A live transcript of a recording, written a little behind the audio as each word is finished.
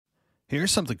Here's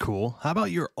something cool. How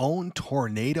about your own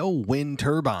Tornado wind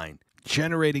turbine,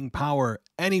 generating power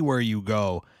anywhere you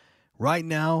go? Right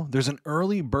now, there's an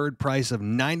early bird price of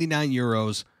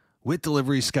 €99 with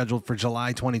delivery scheduled for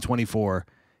July 2024.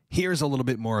 Here's a little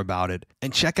bit more about it,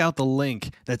 and check out the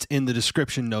link that's in the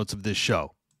description notes of this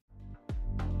show.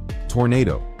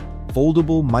 Tornado,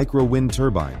 foldable micro wind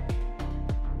turbine.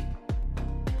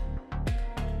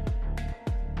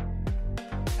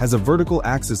 Has a vertical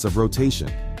axis of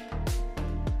rotation.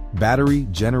 Battery,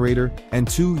 generator, and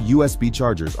 2 USB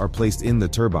chargers are placed in the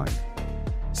turbine.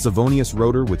 Savonius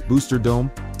rotor with booster dome,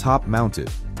 top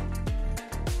mounted.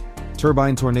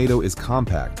 Turbine Tornado is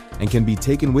compact and can be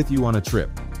taken with you on a trip.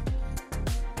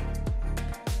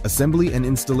 Assembly and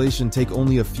installation take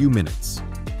only a few minutes.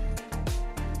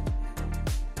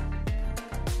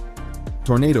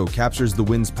 Tornado captures the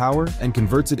wind's power and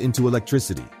converts it into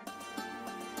electricity.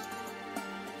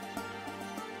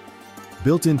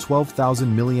 Built-in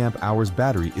 12,000 milliamp hours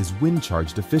battery is wind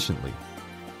charged efficiently.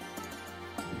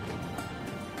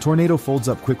 Tornado folds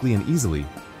up quickly and easily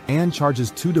and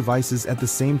charges 2 devices at the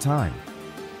same time.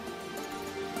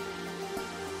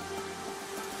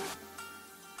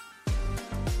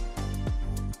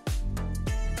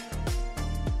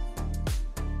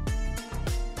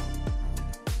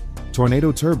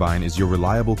 Tornado turbine is your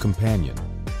reliable companion.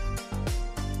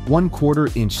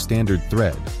 1/4 inch standard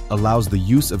thread allows the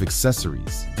use of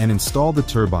accessories and install the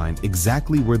turbine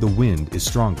exactly where the wind is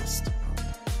strongest.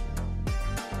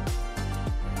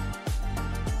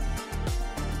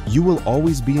 You will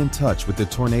always be in touch with the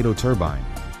Tornado turbine.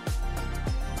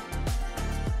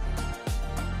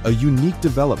 A unique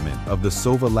development of the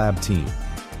Sova Lab team.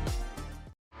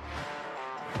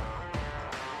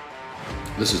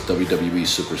 This is WWE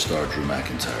superstar Drew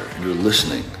McIntyre, and you're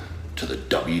listening to the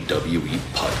WWE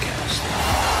Podcast.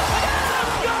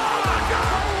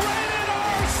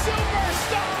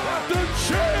 The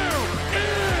champ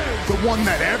is the one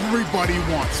that everybody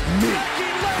wants, me.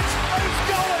 Is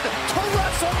going to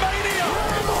WrestleMania.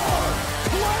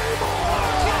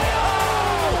 Claymore.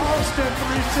 Austin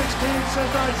 316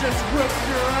 says I just whipped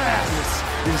your ass.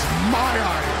 This is my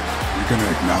iron. You're going to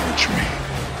acknowledge me.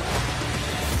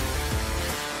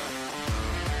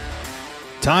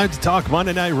 Time to talk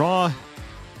Monday Night Raw.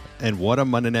 And what a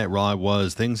Monday Night Raw it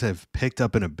was. Things have picked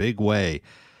up in a big way.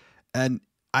 And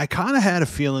I kind of had a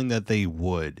feeling that they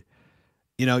would.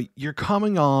 You know, you're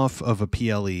coming off of a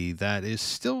PLE that is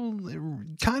still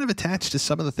kind of attached to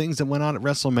some of the things that went on at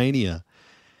WrestleMania.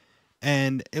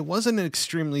 And it wasn't an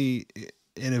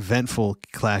eventful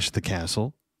Clash at the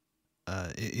Castle.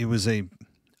 It was a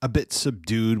bit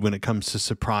subdued when it comes to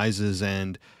surprises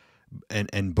and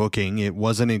booking. It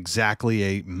wasn't exactly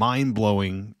a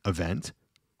mind-blowing event.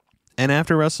 And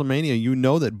after WrestleMania, you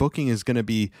know that booking is going to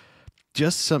be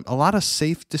just a lot of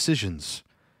safe decisions,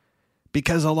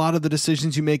 because a lot of the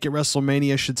decisions you make at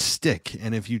WrestleMania should stick.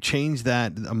 And if you change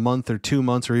that a month or 2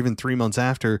 months or even 3 months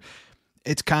after,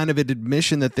 it's kind of an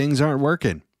admission that things aren't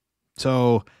working.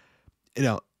 So,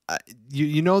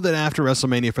 you know that after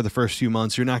WrestleMania for the first few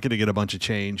months, you're not going to get a bunch of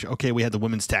change. Okay, we had the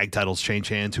women's tag titles change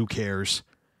hands. Who cares?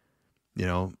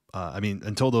 Until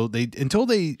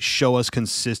they show us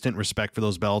consistent respect for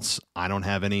those belts, I don't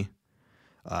have any.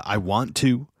 I want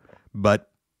to, but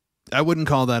I wouldn't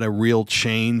call that a real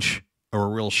change or a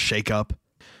real shakeup.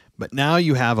 But now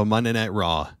you have a Monday Night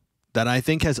Raw that I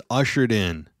think has ushered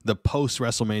in the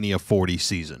post-WrestleMania 40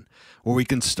 season, where we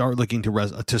can start looking to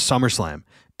SummerSlam.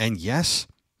 And yes,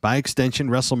 by extension,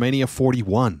 WrestleMania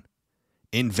 41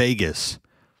 in Vegas.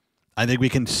 I think we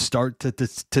can start to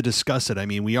discuss it. I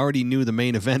mean, we already knew the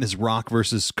main event is Rock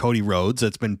versus Cody Rhodes.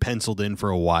 That's been penciled in for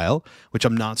a while, which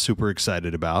I'm not super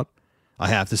excited about. I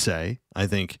have to say, I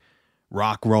think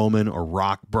Rock Roman or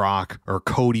Rock Brock or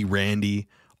Cody Randy,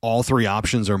 all 3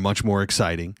 options are much more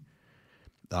exciting.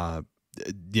 When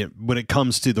it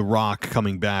comes to The Rock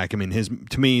coming back, I mean,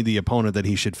 to me, the opponent that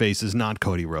he should face is not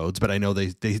Cody Rhodes, but I know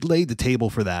they laid the table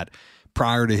for that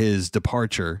prior to his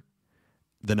departure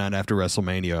the night after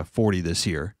WrestleMania 40 this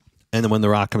year. And then when The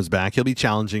Rock comes back, he'll be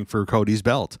challenging for Cody's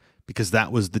belt, because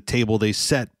that was the table they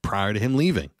set prior to him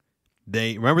leaving.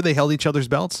 They held each other's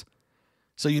belts.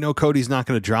 So Cody's not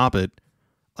going to drop it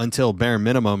until bare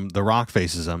minimum The Rock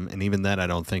faces him. And even then, I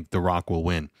don't think The Rock will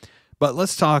win. But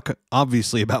let's talk,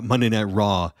 obviously, about Monday Night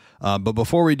Raw. But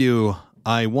before we do,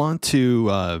 I want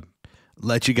to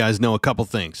let you guys know a couple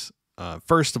things.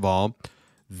 First of all,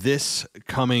 this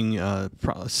coming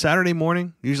Saturday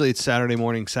morning, usually it's Saturday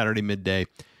morning, Saturday midday,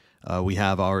 we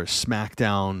have our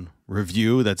SmackDown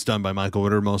review that's done by Michael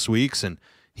Witter most weeks, and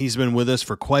he's been with us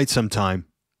for quite some time.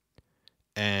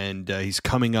 And he's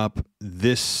coming up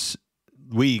this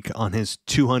week on his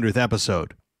 200th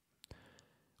episode,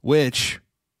 which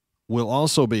will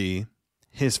also be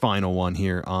his final one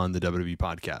here on the WWE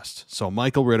podcast. So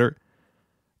Michael Ritter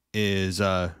is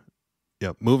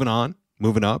moving on,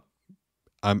 moving up.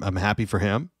 I'm happy for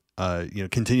him.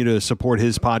 Continue to support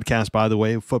his podcast, by the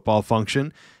way, Football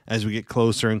Function, as we get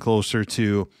closer and closer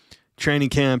to training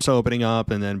camps opening up.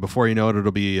 And then before you know it,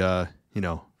 it'll be,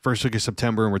 first week of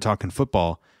September and we're talking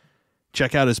football.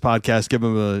 Check out his podcast. Give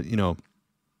him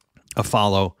a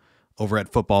follow over at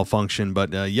Football Function.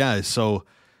 But so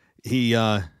he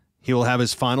will have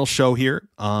his final show here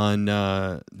on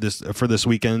this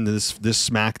weekend. This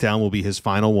SmackDown will be his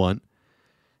final one.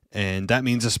 And that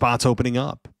means a spot's opening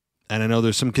up. And I know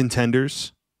there's some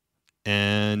contenders.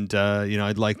 And,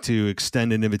 I'd like to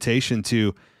extend an invitation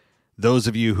to those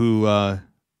of you who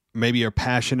maybe are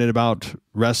passionate about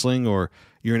wrestling, or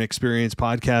you're an experienced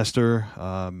podcaster,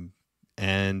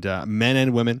 and men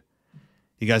and women.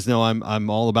 You guys know I'm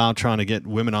all about trying to get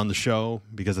women on the show,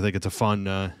 because I think it's a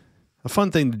fun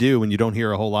thing to do when you don't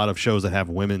hear a whole lot of shows that have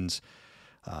women's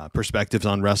perspectives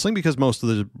on wrestling, because most of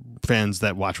the fans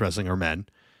that watch wrestling are men.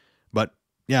 But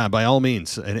yeah, by all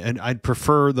means, and I'd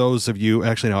prefer those of you.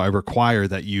 Actually, no, I require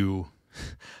that you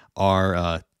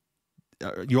are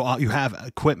you have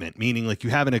equipment, meaning like you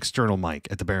have an external mic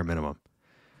at the bare minimum,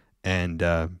 and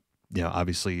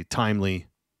obviously timely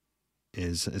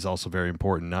is also very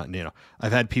important. Not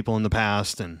I've had people in the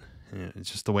past, and it's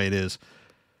just the way it is,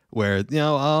 where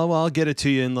I'll get it to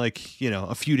you in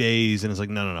a few days, and it's like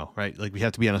no, right? Like, we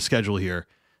have to be on a schedule here.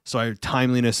 So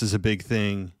timeliness is a big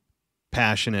thing.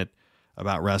 Passionate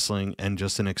about wrestling, and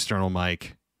just an external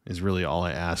mic is really all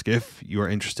I ask. If you are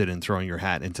interested in throwing your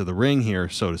hat into the ring here,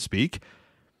 so to speak,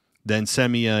 then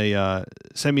send me an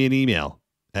email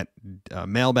at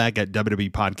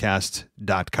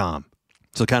mailbag@wwepodcast.com.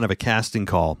 So kind of a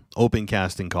open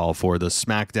casting call for the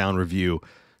SmackDown review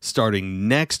starting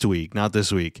next week, not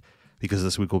this week, because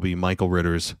this week will be Michael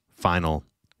Ritter's final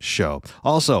show.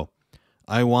 Also,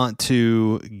 I want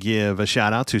to give a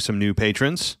shout out to some new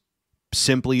patrons.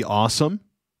 Simply Awesome.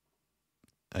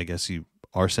 I guess you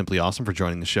are simply awesome for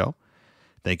joining the show.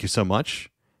 Thank you so much.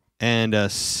 And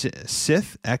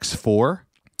Sith X4,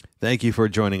 thank you for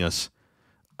joining us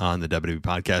on the WWE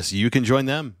podcast. You can join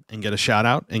them and get a shout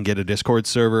out and get a Discord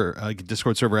server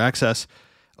access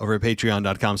over at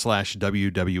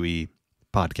patreon.com/WWE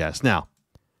podcast. Now,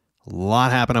 a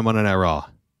lot happened on Monday Night Raw.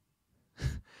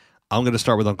 I'm going to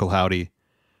start with Uncle Howdy,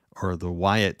 or the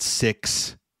Wyatt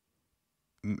 6.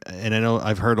 And I know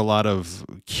I've heard a lot of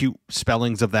cute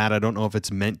spellings of that. I don't know if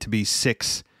it's meant to be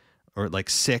six or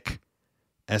like sick,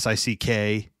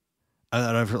 S-I-C-K.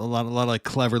 I've heard a lot of like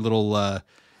clever little,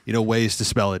 ways to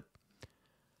spell it.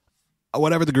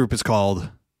 Whatever the group is called,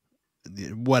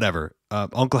 whatever.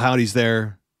 Uncle Howdy's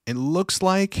there. It looks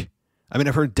like, I've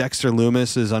heard Dexter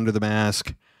Loomis is under the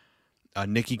mask.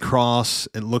 Nikki Cross,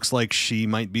 it looks like she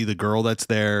might be the girl that's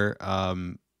there.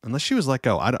 Unless she was let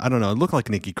go. I don't know. It looked like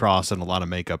Nikki Cross and a lot of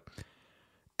makeup.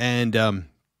 And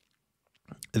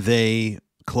they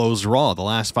closed Raw. The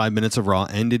last 5 minutes of Raw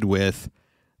ended with,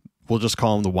 we'll just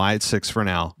call him the Wyatt 6 for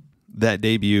now, that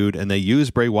debuted. And they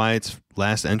used Bray Wyatt's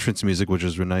last entrance music, which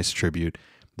was a nice tribute.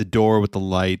 The door with the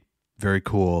light, very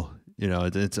cool.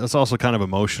 It's also kind of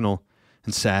emotional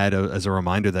and sad as a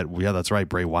reminder that, yeah, that's right,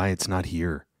 Bray Wyatt's not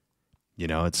here.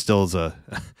 It still is a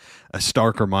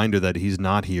stark reminder that he's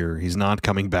not here. He's not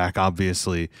coming back,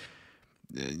 obviously.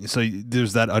 So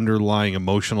there's that underlying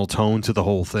emotional tone to the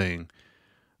whole thing.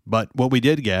 But what we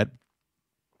did get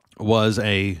was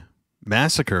a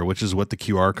massacre, which is what the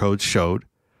QR codes showed.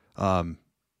 And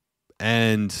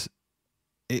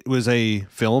it was a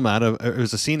scene out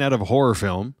of a horror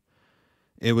film.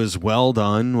 It was well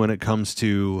done when it comes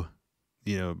to,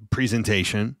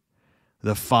 presentation.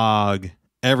 The fog.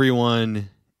 Everyone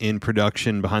in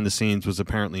production behind the scenes was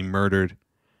apparently murdered.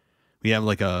 We have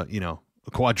like a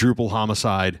quadruple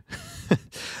homicide.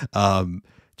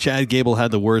 Chad Gable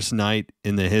had the worst night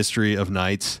in the history of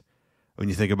nights when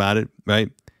you think about it,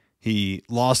 right? He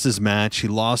lost his match, he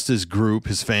lost his group,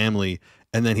 his family,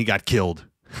 and then he got killed.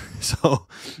 So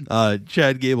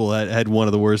Chad Gable had one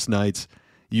of the worst nights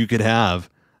you could have.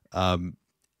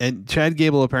 And Chad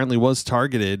Gable apparently was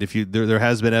targeted. There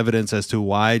has been evidence as to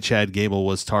why Chad Gable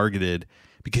was targeted,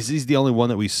 because he's the only one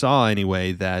that we saw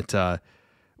anyway that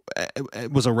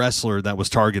was a wrestler that was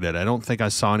targeted. I don't think I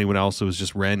saw anyone else. It was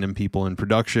just random people in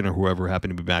production or whoever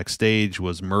happened to be backstage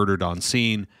was murdered on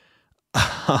scene.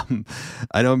 I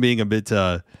know I'm being a bit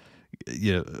over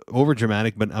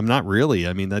dramatic, but I'm not really.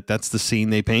 That's the scene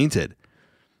they painted,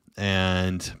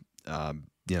 and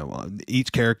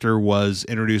each character was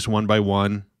introduced one by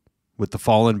one. with the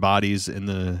fallen bodies in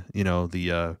the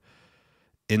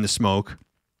in the smoke,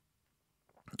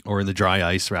 or in the dry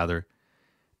ice rather.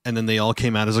 And then they all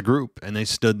came out as a group, and they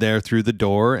stood there through the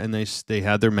door, and they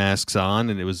had their masks on,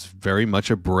 and it was very much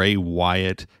a Bray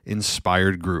Wyatt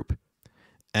inspired group.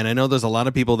 And I know there's a lot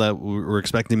of people that were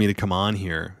expecting me to come on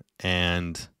here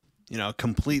and,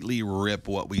 completely rip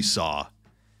what we saw,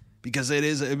 because it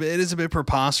is a bit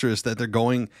preposterous that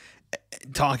they're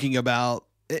talking about,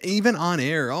 even on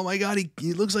air, oh my God,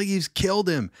 he looks like he's killed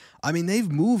him. I mean, they've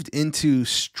moved into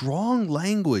strong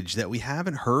language that we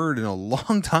haven't heard in a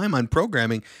long time on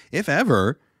programming, if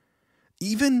ever.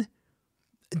 Even,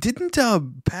 didn't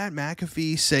Pat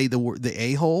McAfee say the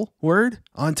a-hole word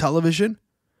on television?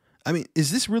 I mean,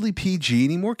 is this really PG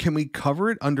anymore? Can we cover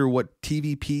it under what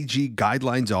TV PG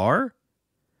guidelines are?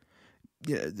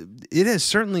 Yeah, it has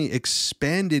certainly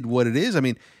expanded what it is. I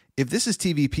mean, if this is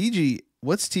TV PG,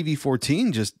 what's TV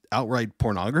 14? Just outright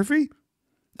pornography?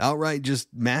 Outright just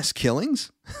mass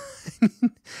killings?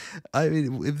 I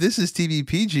mean, if this is TV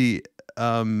PG,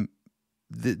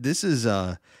 this is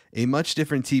a much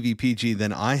different TV PG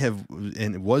than I have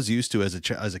and was used to as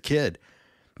a kid.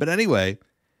 But anyway,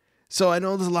 so I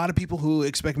know there's a lot of people who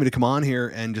expect me to come on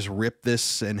here and just rip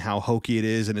this and how hokey it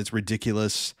is and it's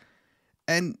ridiculous.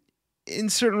 And in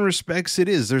certain respects, it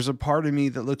is. There's a part of me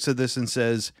that looks at this and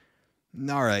says,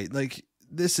 all right, like,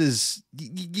 this is,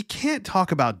 you can't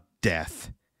talk about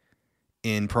death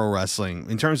in pro wrestling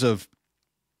in terms of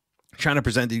trying to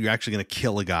present that you're actually going to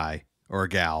kill a guy or a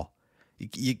gal.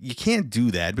 You can't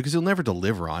do that because you'll never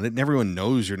deliver on it, and everyone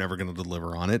knows you're never going to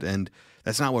deliver on it, and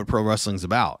that's not what pro wrestling's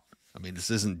about. I mean,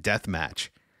 this isn't death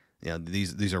match.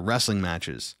 These are wrestling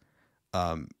matches.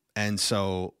 And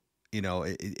so,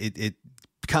 it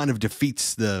kind of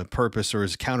defeats the purpose, or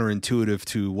is counterintuitive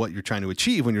to what you're trying to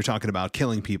achieve when you're talking about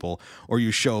killing people, or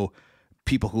you show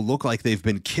people who look like they've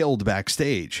been killed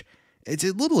backstage. It's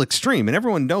a little extreme, and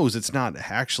everyone knows it's not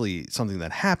actually something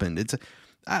that happened.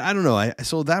 I don't know.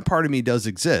 So that part of me does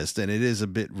exist, and it is a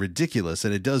bit ridiculous,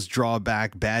 and it does draw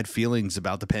back bad feelings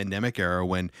about the pandemic era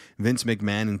when Vince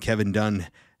McMahon and Kevin Dunn,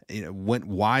 went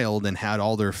wild and had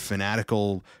all their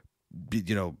fanatical,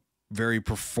 very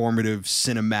performative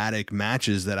cinematic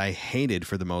matches that I hated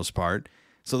for the most part.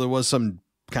 So there was some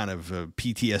kind of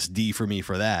PTSD for me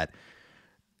for that.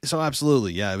 So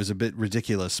absolutely. Yeah, it was a bit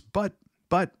ridiculous, but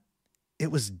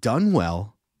it was done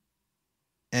well,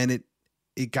 and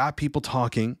it got people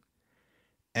talking,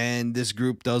 and this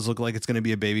group does look like it's going to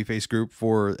be a babyface group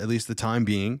for at least the time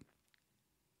being.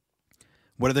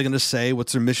 What are they going to say?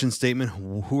 What's their mission statement?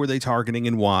 Who are they targeting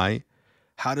and why?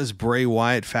 How does Bray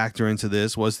Wyatt factor into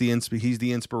this? He's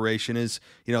the inspiration? Is,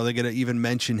 they're going to even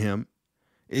mention him?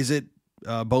 Is it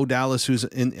Bo Dallas who's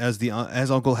in as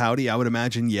Uncle Howdy? I would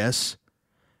imagine yes.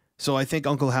 So I think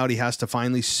Uncle Howdy has to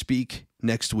finally speak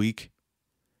next week.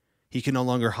 He can no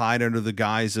longer hide under the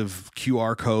guise of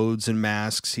QR codes and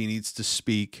masks. He needs to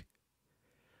speak,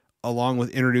 along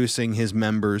with introducing his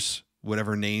members,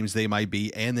 whatever names they might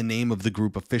be, and the name of the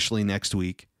group officially next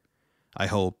week, I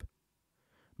hope.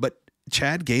 But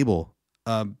Chad Gable,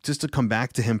 just to come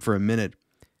back to him for a minute,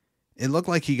 it looked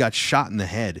like he got shot in the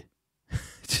head.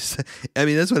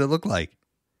 That's what it looked like.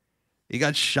 He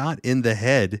got shot in the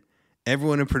head.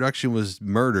 Everyone in production was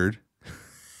murdered.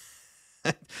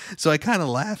 So I kind of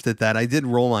laughed at that. I did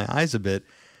roll my eyes a bit,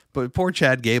 but poor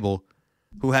Chad Gable,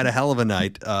 who had a hell of a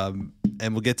night, and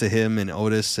we'll get to him and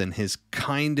Otis and his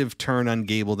kind of turn on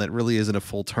Gable that really isn't a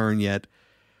full turn yet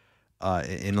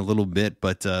in a little bit.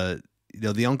 But,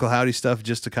 the Uncle Howdy stuff,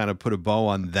 just to kind of put a bow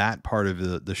on that part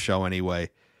of the show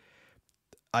anyway,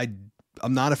 I'm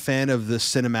not a fan of the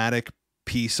cinematic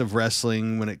piece of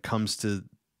wrestling when it comes to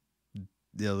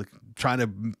trying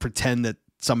to pretend that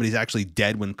somebody's actually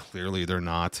dead when clearly they're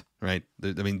not, right?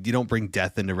 I mean, you don't bring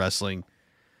death into wrestling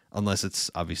unless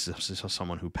it's obviously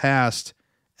someone who passed,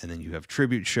 and then you have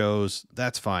tribute shows.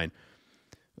 That's fine.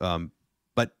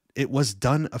 But it was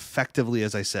done effectively,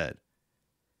 as I said.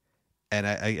 And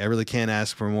I really can't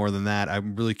ask for more than that.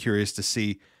 I'm really curious to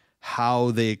see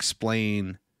how they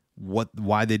explain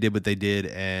why they did what they did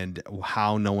and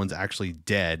how no one's actually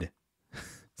dead.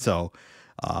 So,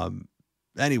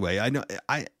 anyway,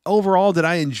 overall, did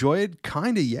I enjoy it?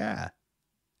 Kinda, yeah.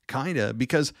 Kinda,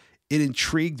 because it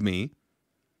intrigued me.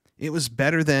 It was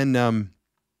better than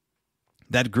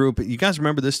that group. You guys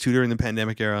remember this too during the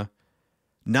pandemic era?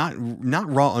 Not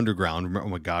Raw Underground. Oh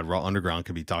my God, Raw Underground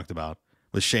could be talked about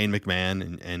with Shane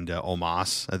McMahon and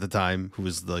Omos at the time, who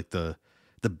was like the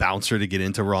bouncer to get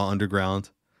into Raw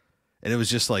Underground. And it was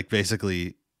just like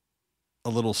basically a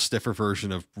little stiffer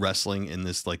version of wrestling in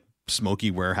this like smoky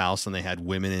warehouse, and they had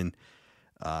women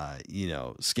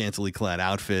scantily clad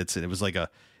outfits. And it was like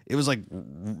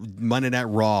Monday Night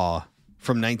Raw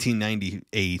from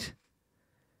 1998.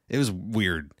 It was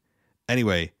weird.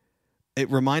 Anyway, it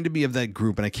reminded me of that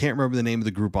group, and I can't remember the name of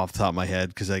the group off the top of my head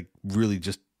because I really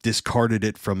just discarded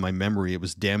it from my memory. It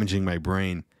was damaging my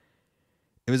brain.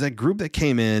 It was that group that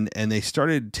came in and they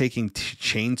started taking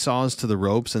chainsaws to the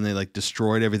ropes, and they like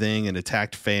destroyed everything and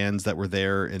attacked fans that were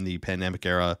there in the pandemic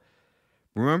era.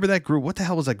 Remember that group? What the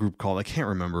hell was that group called? I can't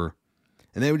remember.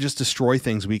 And they would just destroy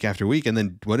things week after week. And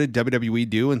then what did WWE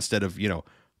do instead of,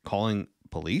 calling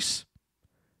police?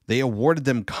 They awarded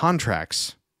them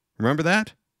contracts. Remember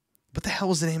that? What the hell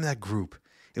was the name of that group?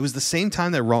 It was the same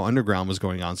time that Raw Underground was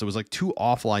going on. So it was like two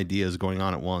awful ideas going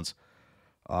on at once.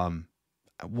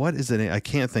 What is the name? I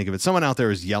can't think of it. Someone out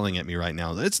there is yelling at me right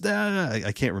now. It's that.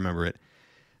 I can't remember it.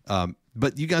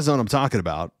 But you guys know what I'm talking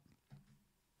about.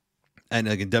 And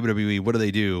like in WWE, what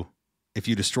do? If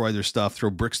you destroy their stuff, throw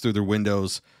bricks through their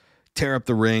windows, tear up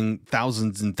the ring,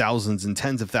 thousands and thousands and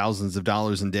tens of thousands of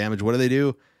dollars in damage, what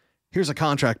do? Here's a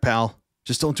contract, pal.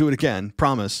 Just don't do it again.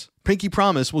 Promise. Pinky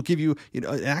promise. We'll give you,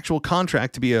 an actual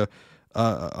contract to be a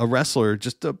wrestler.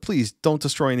 Just please don't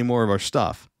destroy any more of our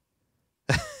stuff.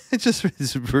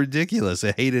 It's ridiculous.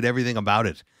 I hated everything about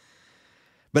it.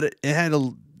 But it had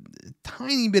a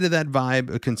tiny bit of that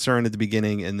vibe, a concern at the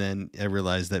beginning, and then I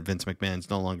realized that Vince McMahon's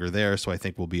no longer there, so I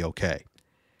think we'll be okay.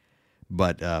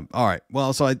 But, all right.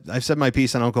 Well, so I've said my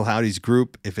piece on Uncle Howdy's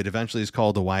group. If it eventually is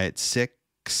called the Wyatt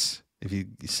Six, if you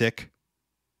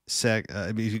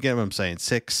get what I'm saying,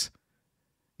 six,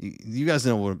 you guys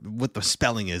know what the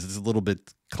spelling is. It's a little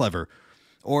bit clever.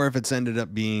 Or if it's ended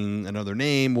up being another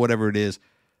name, whatever it is,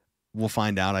 we'll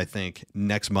find out, I think,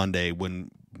 next Monday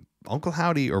when Uncle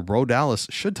Howdy or Bro Dallas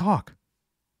should talk.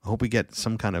 I hope we get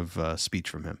some kind of speech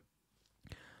from him.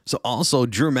 So also,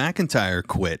 Drew McIntyre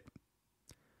quit.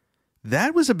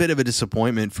 That was a bit of a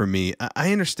disappointment for me.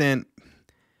 I understand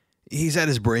he's at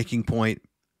his breaking point.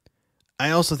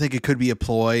 I also think it could be a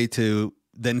ploy to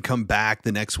then come back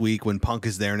the next week when Punk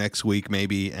is there next week,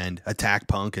 maybe, and attack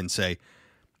Punk and say,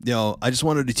 I just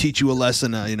wanted to teach you a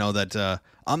lesson, that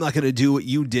I'm not going to do what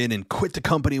you did and quit the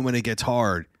company when it gets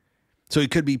hard. So he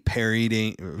could be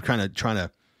parodying, trying to, I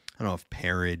don't know if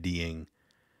parodying,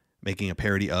 making a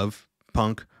parody of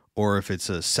Punk, or if it's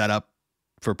a setup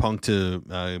for Punk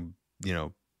to,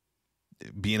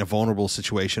 be in a vulnerable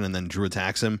situation and then Drew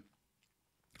attacks him.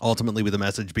 Ultimately, with the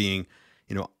message being,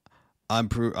 I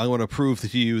want to prove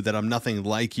to you that I'm nothing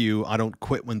like you. I don't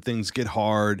quit when things get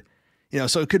hard.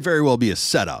 So it could very well be a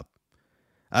setup.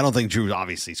 I don't think Drew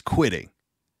obviously is quitting.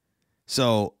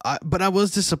 So, but I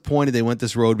was disappointed they went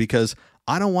this road because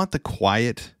I don't want the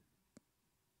quiet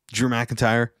Drew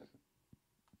McIntyre.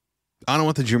 I don't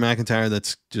want the Drew McIntyre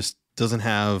that's just doesn't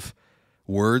have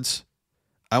words.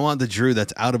 I want the Drew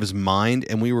that's out of his mind,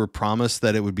 and we were promised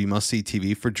that it would be must-see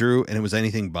TV for Drew, and it was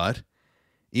anything but.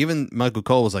 Even Michael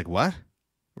Cole was like, what?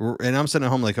 And I'm sitting at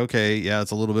home like, okay, yeah,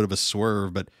 it's a little bit of a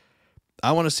swerve, but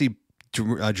I want to see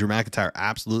Drew McIntyre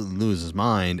absolutely lose his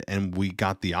mind, and we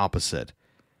got the opposite.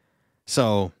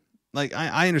 So, like,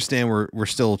 I understand we're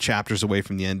still chapters away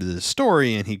from the end of the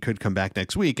story, and he could come back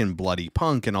next week and bloody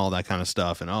Punk and all that kind of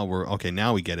stuff, and we're okay,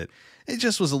 now we get it. It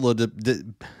just was a little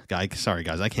sorry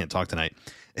guys, I can't talk tonight.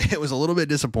 It was a little bit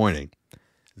disappointing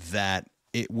that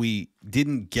we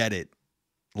didn't get it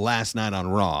last night on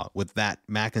Raw with that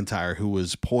McIntyre who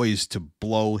was poised to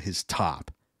blow his top.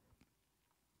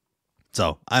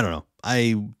 So, I don't know.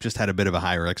 I just had a bit of a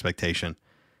higher expectation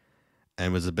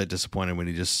and was a bit disappointed when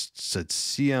he just said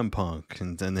CM Punk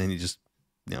and then he just,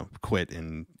 quit,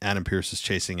 and Adam Pearce is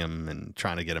chasing him and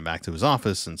trying to get him back to his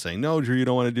office and saying, no, Drew, you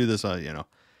don't want to do this,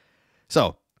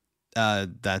 So,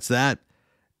 that's that.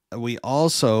 We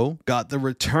also got the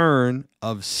return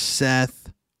of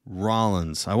Seth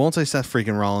Rollins. I won't say Seth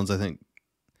freaking Rollins.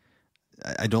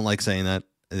 I don't like saying that.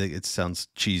 I think it sounds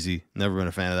cheesy. Never been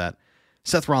a fan of that.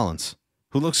 Seth Rollins,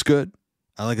 who looks good.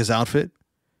 I like his outfit.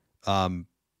 I'm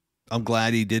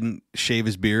glad he didn't shave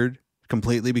his beard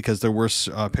completely because there were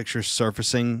pictures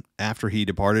surfacing after he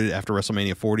departed after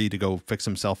WrestleMania 40 to go fix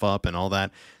himself up and all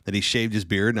that he shaved his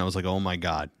beard. And I was like, oh my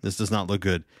God, this does not look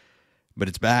good. But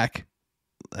it's back.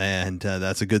 And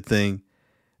that's a good thing.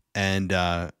 And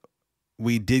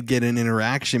we did get an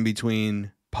interaction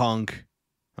between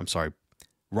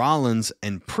Rollins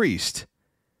and Priest.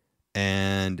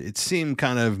 And it seemed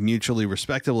kind of mutually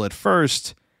respectable at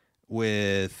first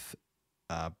with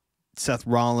Seth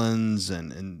Rollins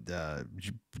and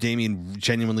Damian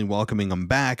genuinely welcoming him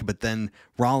back. But then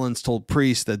Rollins told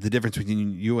Priest that the difference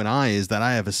between you and I is that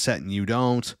I have a set and you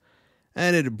don't.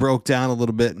 And it broke down a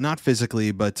little bit, not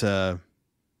physically, but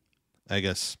I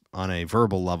guess, on a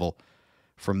verbal level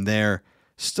from there.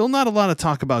 Still not a lot of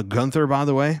talk about Gunther, by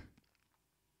the way,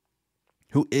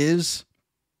 who is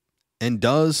and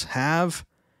does have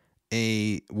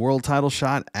a world title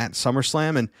shot at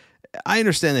SummerSlam. And I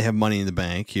understand they have Money in the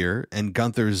Bank here, and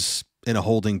Gunther's in a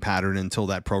holding pattern until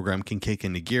that program can kick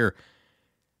into gear.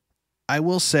 I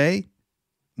will say,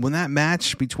 when that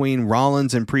match between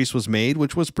Rollins and Priest was made,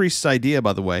 which was Priest's idea,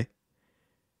 by the way,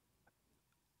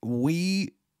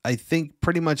 I think,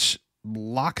 pretty much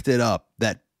locked it up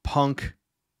that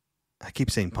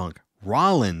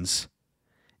Rollins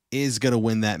is going to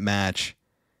win that match,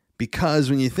 because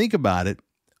when you think about it,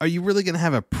 are you really going to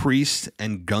have a Priest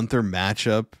and Gunther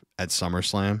matchup at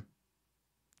SummerSlam?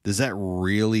 Does that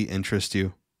really interest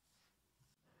you?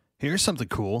 Here's something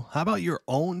cool. How about your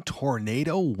own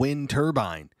Tornado wind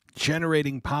turbine,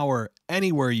 generating power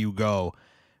anywhere you go?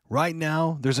 Right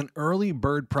now, there's an early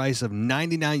bird price of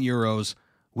 €99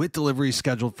 with delivery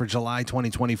scheduled for July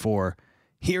 2024.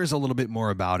 Here's a little bit more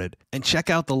about it, and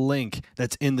check out the link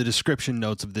that's in the description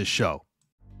notes of this show.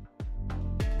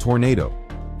 Tornado,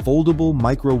 foldable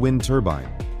micro wind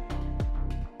turbine.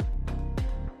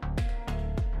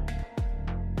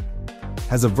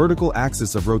 Has a vertical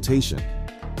axis of rotation.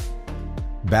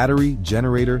 Battery,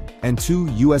 generator, and 2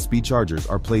 USB chargers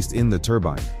are placed in the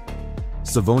turbine.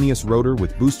 Savonius rotor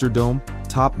with booster dome,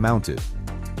 top mounted.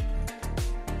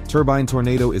 Turbine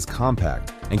Tornado is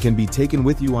compact and can be taken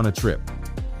with you on a trip.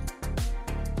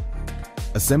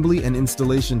 Assembly and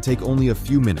installation take only a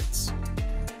few minutes.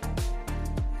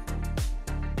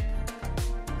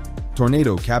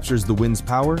 Tornado captures the wind's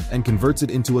power and converts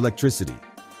it into electricity.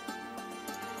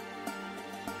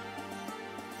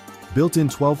 Built-in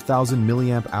 12,000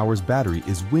 milliamp hours battery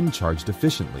is wind charged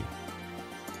efficiently.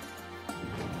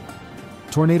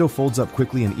 Tornado folds up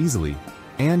quickly and easily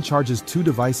and charges 2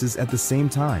 devices at the same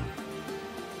time.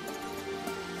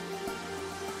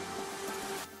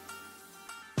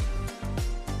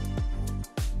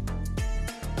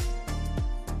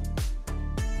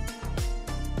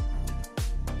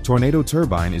 Tornado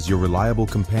turbine is your reliable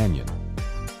companion.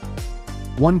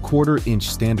 1/4 inch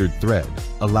standard thread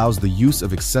allows the use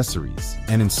of accessories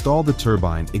and install the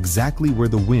turbine exactly where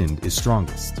the wind is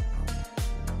strongest.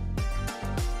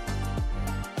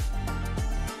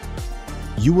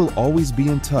 You will always be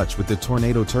in touch with the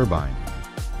Tornado turbine.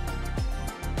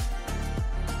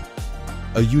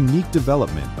 A unique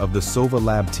development of the Sova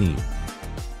Lab team.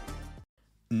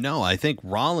 No, I think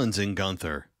Rollins and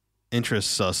Gunther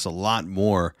interests us a lot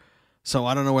more. So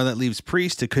I don't know where that leaves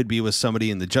Priest. It could be with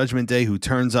somebody in the Judgment Day who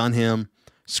turns on him,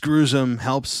 screws him,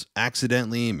 helps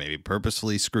accidentally, maybe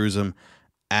purposefully screws him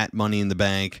at Money in the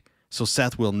Bank. So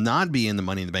Seth will not be in the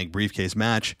Money in the Bank briefcase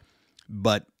match,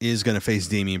 but is going to face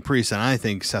Damian Priest. And I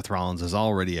think Seth Rollins is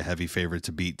already a heavy favorite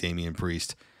to beat Damian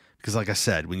Priest. Because like I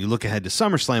said, when you look ahead to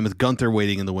SummerSlam with Gunther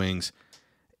waiting in the wings,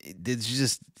 it's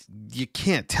just, you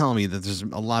can't tell me that there's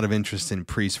a lot of interest in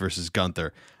Priest versus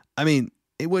Gunther. I mean,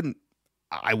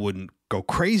 I wouldn't go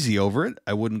crazy over it.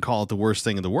 I wouldn't call it the worst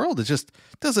thing in the world. It just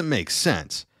doesn't make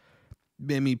sense.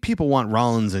 I mean, people want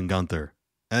Rollins and Gunther,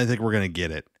 and I think we're going to get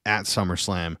it at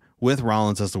SummerSlam with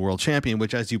Rollins as the world champion,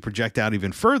 which, as you project out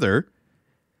even further,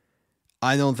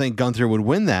 I don't think Gunther would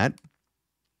win that,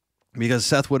 because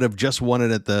Seth would have just won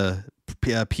it at the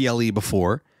PLE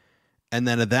before. And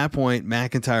then at that point,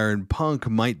 McIntyre and Punk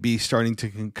might be starting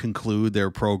to conclude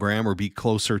their program or be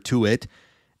closer to it.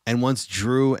 And once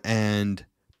Drew and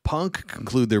Punk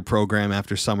conclude their program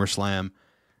after SummerSlam,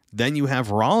 then you have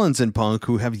Rollins and Punk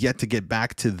who have yet to get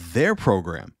back to their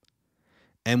program.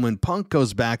 And when Punk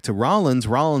goes back to Rollins,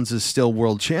 Rollins is still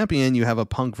world champion. You have a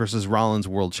Punk versus Rollins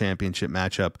world championship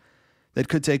matchup that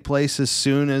could take place as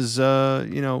soon as,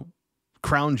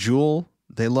 Crown Jewel.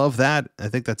 They love that. I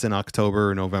think that's in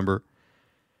October or November.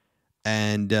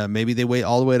 And maybe they wait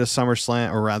all the way to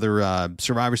SummerSlam, or rather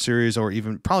Survivor Series, or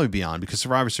even probably beyond, because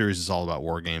Survivor Series is all about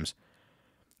War Games.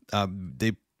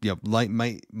 They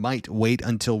might wait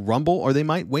until Rumble, or they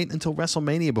might wait until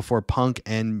WrestleMania before Punk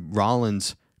and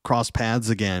Rollins cross paths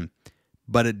again.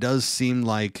 But it does seem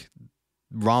like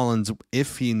Rollins,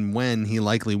 if and when he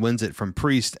likely wins it from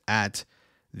Priest at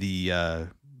the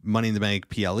Money in the Bank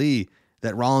PLE,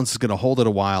 that Rollins is going to hold it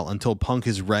a while until Punk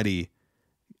is ready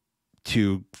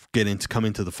to come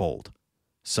into the fold.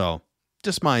 So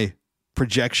just my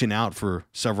projection out for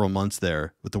several months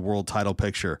there with the world title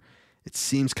picture. It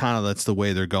seems kind of that's the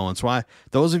way they're going. So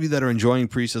those of you that are enjoying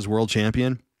Priest as world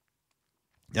champion,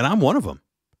 and I'm one of them,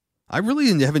 I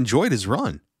really have enjoyed his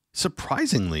run.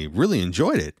 Surprisingly, really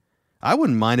enjoyed it. I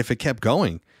wouldn't mind if it kept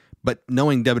going, but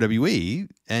knowing WWE,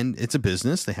 and it's a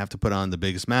business, they have to put on the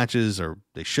biggest matches, or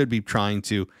they should be trying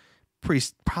to.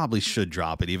 Priest probably should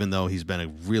drop it, even though he's been a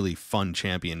really fun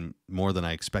champion, more than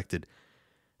I expected.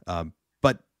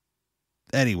 But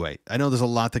anyway, I know there's a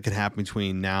lot that could happen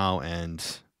between now and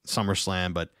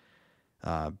SummerSlam, but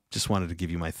just wanted to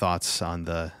give you my thoughts on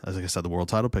as I said, the world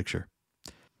title picture.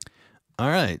 All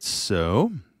right,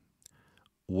 so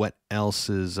what else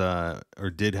is or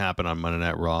did happen on Monday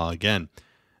Night Raw? Again,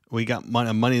 we got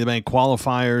Money in the Bank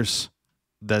qualifiers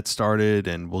that started,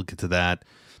 and we'll get to that.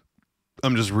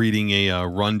 I'm just reading a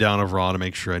rundown of Raw to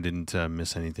make sure I didn't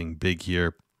miss anything big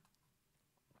here.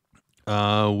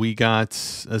 We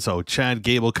got Chad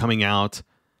Gable coming out,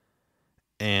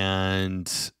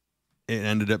 and it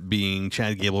ended up being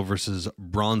Chad Gable versus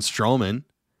Braun Strowman,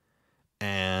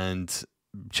 and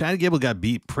Chad Gable got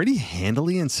beat pretty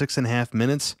handily in 6.5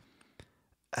 minutes.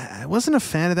 I wasn't a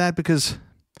fan of that because,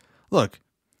 look,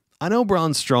 I know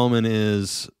Braun Strowman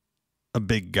is a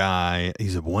big guy.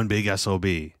 He's one big SOB.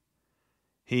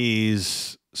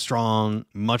 He's strong,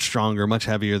 much stronger, much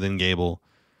heavier than Gable.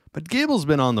 But Gable's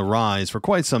been on the rise for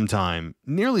quite some time.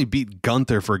 Nearly beat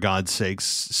Gunther, for God's sakes,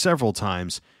 several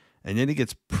times. And yet he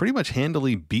gets pretty much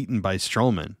handily beaten by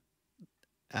Strowman.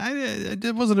 I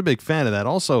wasn't a big fan of that.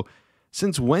 Also,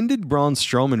 since when did Braun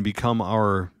Strowman become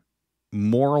our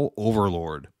moral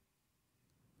overlord?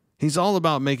 He's all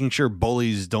about making sure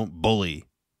bullies don't bully.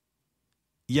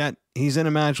 Yet he's in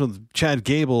a match with Chad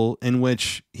Gable in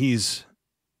which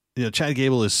Chad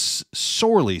Gable is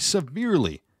sorely,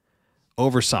 severely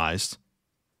oversized.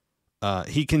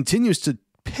 He continues to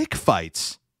pick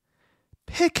fights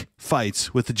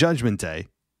with the Judgment Day.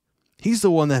 He's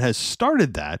the one that has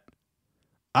started that.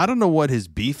 I don't know what his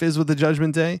beef is with the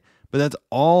Judgment Day, but that's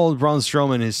all Braun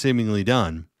Strowman has seemingly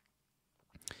done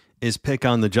is pick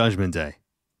on the Judgment Day.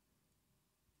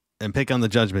 And pick on the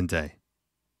Judgment Day.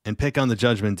 And pick on the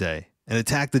Judgment Day. And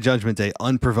attack the Judgment Day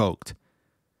unprovoked.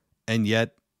 And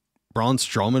yet, Braun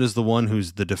Strowman is the one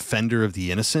who's the defender of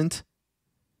the innocent?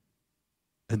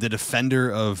 The defender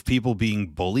of people being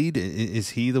bullied?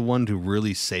 Is he the one to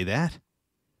really say that?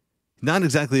 Not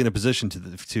exactly in a position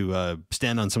to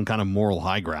stand on some kind of moral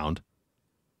high ground.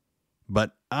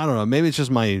 But I don't know. Maybe it's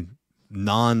just my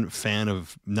not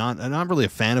really a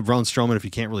fan of Braun Strowman, if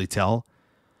you can't really tell.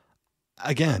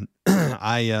 Again,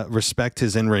 I respect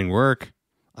his in-ring work.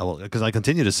 Because I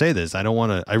continue to say this. I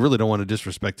really don't want to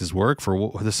disrespect his work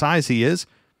for the size he is.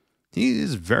 He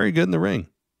is very good in the ring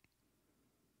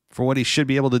for what he should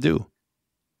be able to do.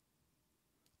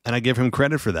 And I give him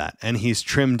credit for that. And he's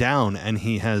trimmed down, and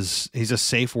he's a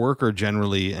safe worker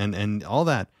generally, and all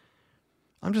that.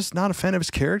 I'm just not a fan of his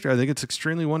character. I think it's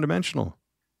extremely one-dimensional.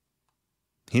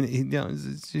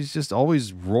 He's just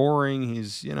always roaring.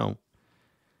 He's,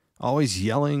 always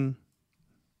yelling.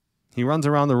 He runs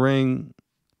around the ring,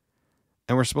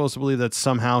 and we're supposed to believe that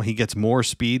somehow he gets more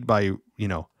speed by,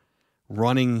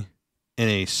 running in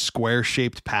a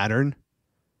square-shaped pattern.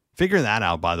 Figure that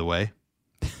out, by the way.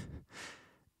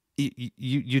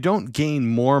 You don't gain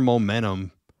more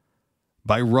momentum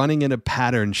by running in a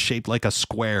pattern shaped like a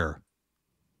square.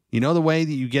 You know the way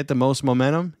that you get the most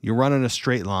momentum? You run in a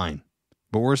straight line.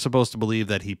 But we're supposed to believe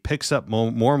that he picks up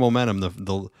more momentum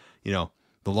the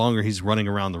longer he's running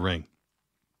around the ring.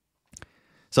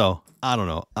 So, I don't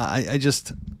know. I'm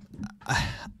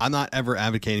not ever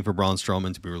advocating for Braun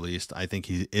Strowman to be released. I think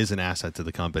he is an asset to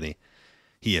the company.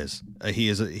 He is. He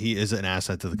is an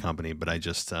asset to the company, but I'm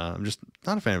just not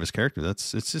a fan of his character.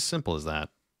 It's as simple as that.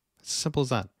 It's as simple as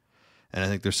that. And I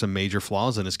think there's some major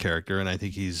flaws in his character, and I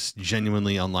think he's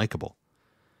genuinely unlikable.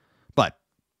 But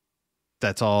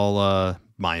that's all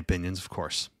my opinions, of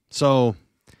course. So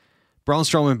Braun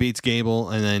Strowman beats Gable,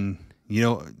 and then,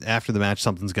 after the match,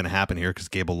 something's going to happen here because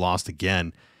Gable lost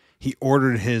again. He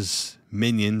ordered his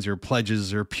minions or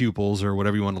pledges or pupils or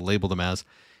whatever you want to label them as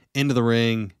into the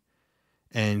ring,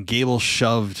 and Gable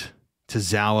shoved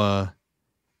Tozawa,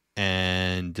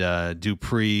 and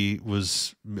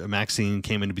Maxine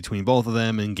came in between both of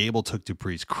them, and Gable took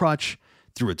Dupree's crutch,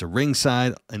 threw it to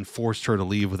ringside, and forced her to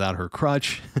leave without her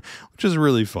crutch, which is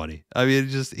really funny. I mean,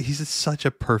 he's such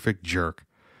a perfect jerk.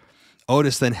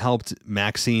 Otis then helped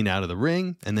Maxine out of the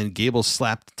ring, and then Gable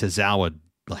slapped Tozawa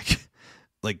like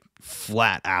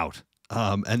flat out.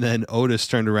 And then Otis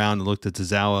turned around and looked at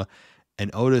Tozawa, and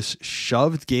Otis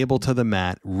shoved Gable to the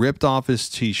mat, ripped off his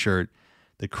t-shirt.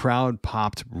 The crowd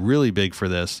popped really big for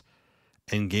this,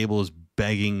 and Gable is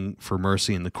begging for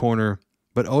mercy in the corner,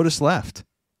 but Otis left.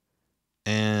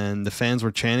 And the fans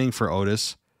were chanting for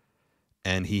Otis,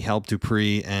 and he helped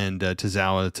Dupree and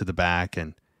Tozawa to the back,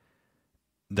 and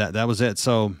that was it.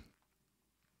 So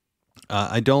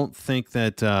I don't think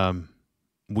that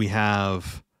we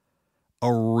have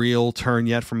a real turn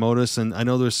yet from Otis, and I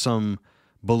know there's some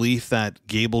belief that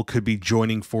Gable could be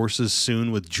joining forces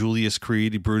soon with Julius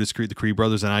Creed, Brutus Creed, the Creed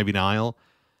brothers, and Ivy Nile,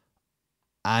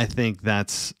 I think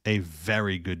that's a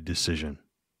very good decision.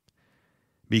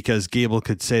 Because Gable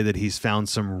could say that he's found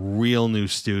some real new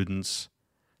students,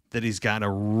 that he's got a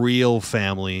real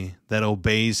family that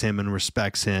obeys him and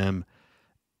respects him.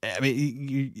 I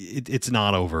mean, it's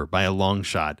not over by a long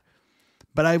shot.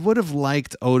 But I would have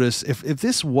liked Otis, if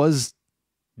this was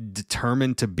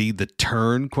determined to be the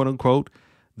turn, quote unquote,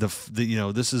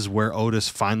 this is where Otis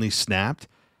finally snapped.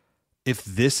 If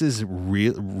this is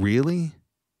really,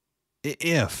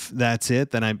 if that's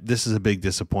it, then this is a big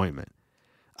disappointment.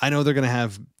 I know they're going to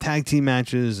have tag team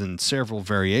matches and several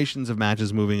variations of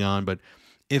matches moving on, but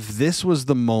if this was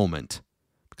the moment,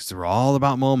 because they're all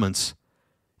about moments,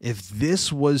 if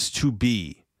this was to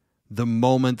be the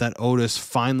moment that Otis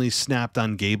finally snapped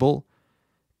on Gable,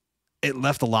 it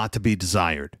left a lot to be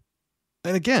desired.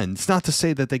 And again, it's not to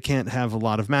say that they can't have a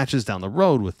lot of matches down the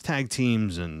road with tag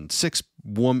teams and 6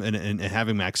 women and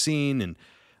having Maxine and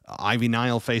Ivy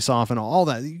Nile face off and all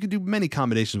that. You could do many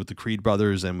combinations with the Creed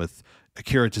brothers and with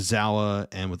Akira Tozawa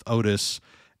and with Otis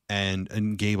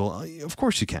and Gable. Of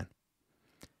course you can.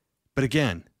 But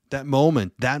again, that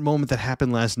moment that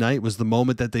happened last night was the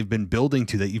moment that they've been building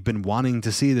to, that you've been wanting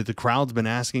to see, that the crowd's been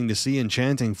asking to see and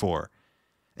chanting for.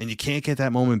 And you can't get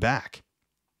that moment back.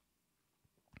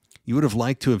 You would have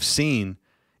liked to have seen,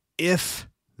 if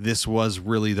this was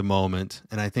really the moment,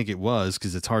 and I think it was,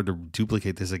 because it's hard to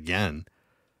duplicate this again,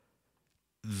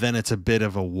 then it's a bit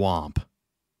of a womp.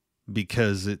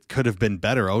 Because it could have been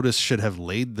better. Otis should have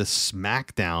laid the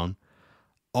smackdown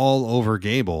all over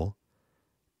Gable.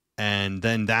 And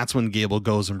then that's when Gable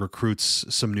goes and recruits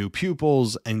some new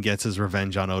pupils and gets his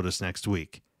revenge on Otis next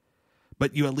week.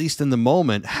 But you, at least in the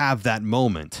moment, have that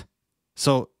moment.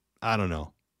 So, I don't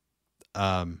know.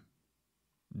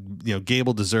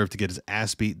 Gable deserved to get his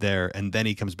ass beat there, and then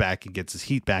he comes back and gets his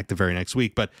heat back the very next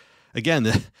week. But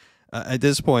again, at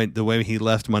this point, the way he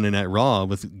left Monday Night Raw,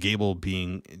 with Gable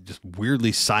being just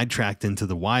weirdly sidetracked into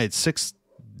the Wyatt 6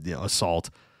 assault,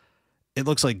 it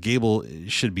looks like Gable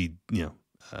should be,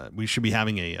 we should be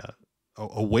having a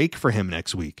wake for him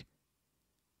next week.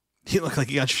 He looked like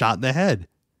he got shot in the head.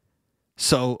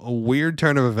 So a weird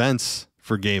turn of events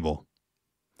for Gable.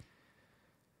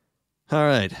 All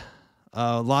right.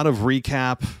 A lot of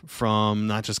recap from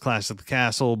not just Clash at the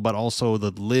Castle, but also the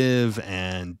Liv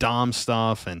and Dom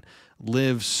stuff. And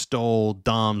Liv stole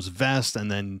Dom's vest,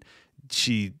 and then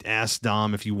she asked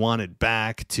Dom, if you want it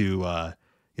back, you'll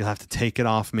have to take it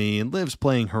off me. And Liv's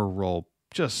playing her role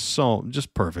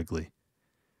just perfectly.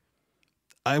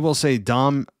 I will say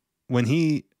Dom, when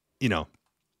he,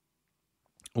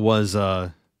 was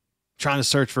trying to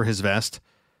search for his vest,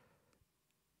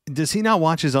 does he not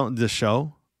watch the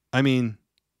show? I mean,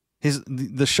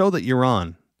 the show that you're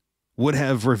on would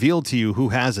have revealed to you who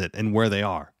has it and where they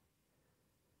are.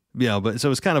 But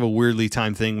so it's kind of a weirdly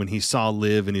timed thing when he saw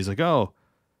Liv and he's like, oh,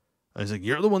 I was like,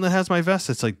 you're the one that has my vest.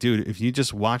 It's like, dude, if you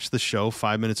just watched the show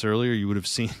 5 minutes earlier, you would have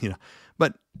seen,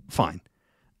 but fine.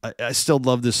 I still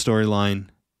love this storyline.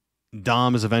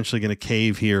 Dom is eventually going to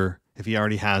cave here if he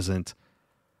already hasn't.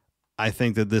 I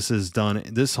think that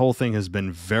this whole thing has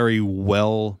been very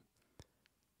well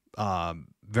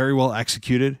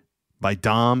executed by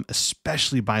Dom,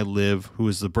 especially by Liv, who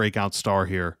is the breakout star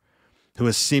here, who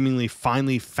has seemingly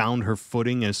finally found her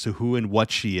footing as to who and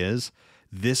what she is.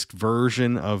 This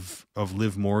version of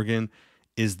Liv Morgan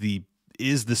is the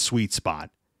sweet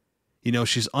spot.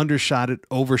 She's undershot it,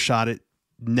 overshot it.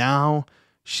 Now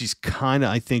she's kind of,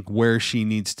 I think, where she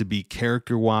needs to be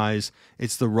character-wise.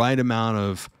 It's the right amount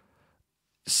of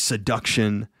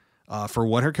seduction for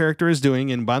what her character is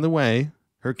doing. And by the way,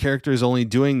 her character is only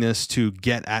doing this to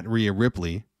get at Rhea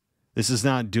Ripley. This is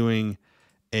not doing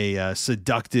a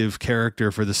seductive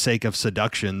character for the sake of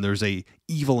seduction. There's a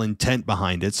evil intent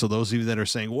behind it. So those of you that are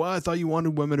saying, well, I thought you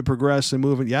wanted women to progress and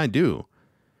move. Yeah, I do.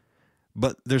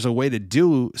 But there's a way to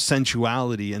do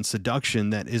sensuality and seduction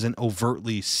that isn't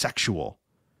overtly sexual,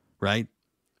 right?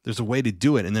 There's a way to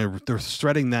do it, and they're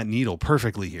threading that needle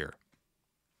perfectly here.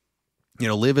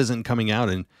 Liv isn't coming out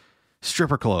in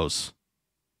stripper clothes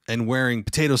and wearing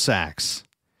potato sacks.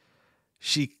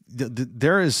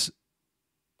 There is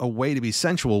a way to be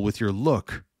sensual with your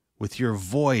look, with your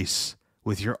voice,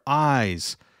 with your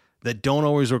eyes, that don't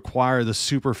always require the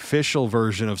superficial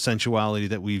version of sensuality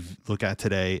that we look at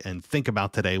today and think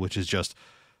about today, which is just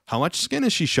how much skin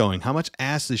is she showing? How much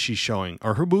ass is she showing?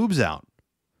 Are her boobs out?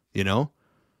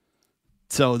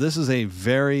 So this is a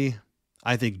very,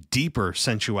 I think, deeper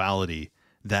sensuality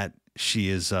that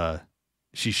she's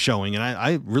showing. And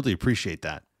I really appreciate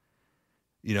that.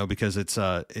 because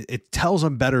it tells a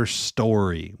better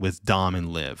story with Dom and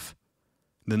Liv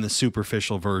than the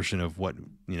superficial version of what,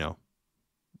 a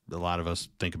lot of us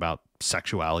think about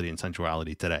sexuality and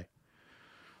sensuality today.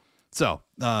 So,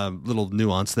 little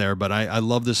nuance there, but I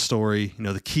love this story.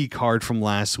 The key card from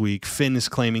last week, Finn is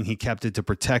claiming he kept it to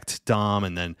protect Dom,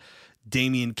 and then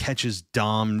Damian catches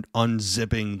Dom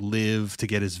unzipping Liv to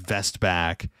get his vest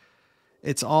back.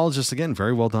 It's all just, again,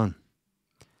 very well done.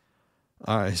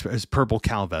 All right, his purple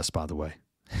cow vest, by the way.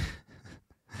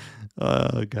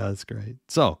 Oh, God, it's great.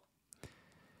 So,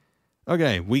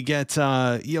 okay, we get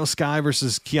Io Sky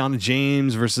versus Kiana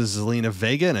James versus Zelina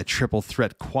Vega in a triple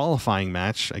threat qualifying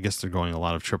match. I guess they're going a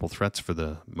lot of triple threats for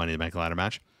the Money in the Bank ladder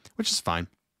match, which is fine.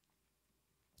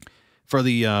 For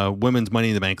the women's Money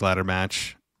in the Bank ladder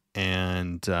match,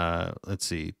 and let's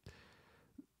see,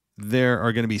 there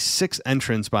are going to be 6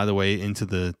 entrants, by the way, into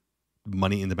the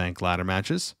Money in the Bank ladder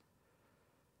matches.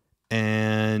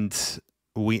 And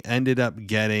we ended up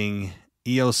getting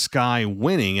Io Sky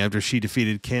winning after she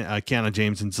defeated Kiana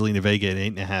James and Zelina Vega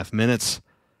in 8.5 minutes.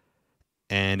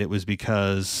 And it was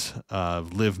because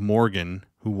of Liv Morgan,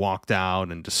 who walked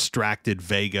out and distracted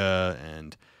Vega,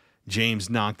 and James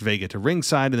knocked Vega to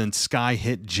ringside, and then Sky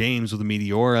hit James with a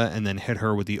Meteora and then hit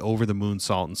her with the over the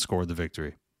moonsault and scored the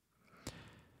victory.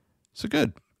 So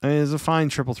good. I mean, it's a fine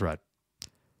triple threat.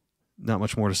 Not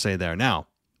much more to say there. Now,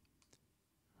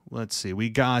 let's see. We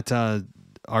got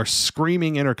our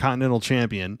screaming Intercontinental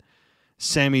Champion,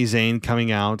 Sami Zayn,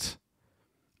 coming out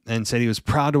and said he was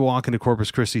proud to walk into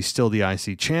Corpus Christi still the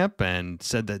IC champ, and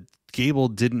said that Gable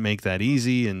didn't make that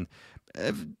easy, and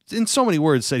in so many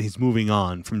words said he's moving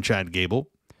on from Chad Gable.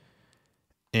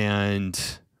 And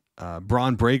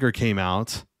Braun Breaker came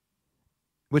out,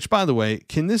 which, by the way,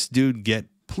 can this dude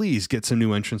please get some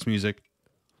new entrance music?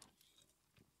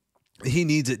 He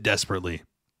needs it desperately.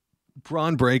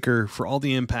 Braun Breaker, for all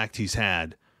the impact he's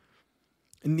had,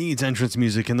 needs entrance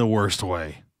music in the worst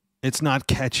way. It's not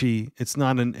catchy. It's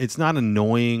not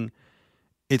annoying.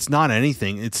 It's not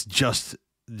anything. It's just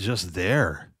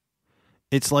there.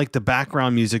 It's like the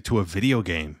background music to a video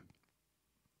game.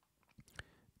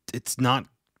 It's not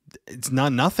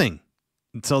nothing.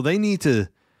 So they need to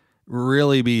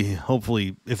really be,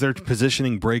 hopefully, if they're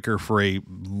positioning Breaker for a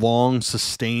long,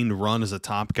 sustained run as a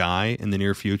top guy in the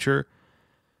near future,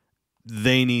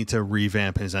 they need to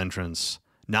revamp his entrance.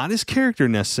 Not his character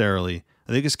necessarily.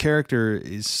 I think his character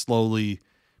is slowly,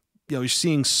 you're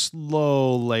seeing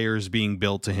slow layers being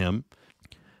built to him.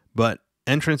 But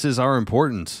entrances are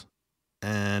important.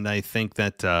 And I think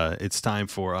that it's time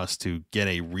for us to get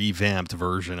a revamped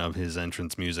version of his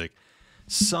entrance music.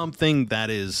 Something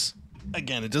that is,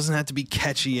 again, it doesn't have to be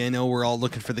catchy. I know we're all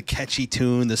looking for the catchy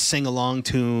tune, the sing-along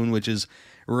tune, which is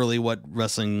really what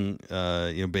wrestling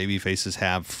baby faces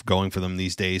have going for them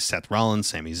these days. Seth Rollins,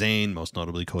 Sami Zayn, most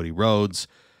notably Cody Rhodes,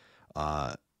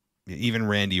 even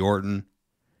Randy Orton.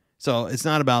 So it's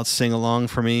not about sing-along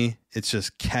for me. It's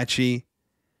just catchy,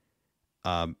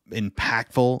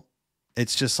 impactful.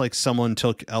 It's just like someone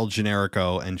took El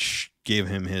Generico and gave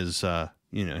him his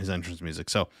his entrance music.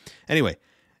 So anyway,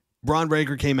 Braun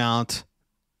Breaker came out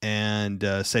and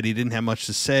said he didn't have much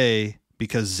to say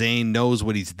because Zayn knows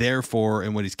what he's there for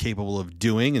and what he's capable of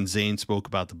doing. And Zayn spoke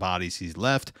about the bodies he's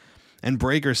left. And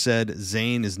Breaker said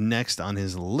Zayn is next on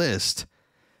his list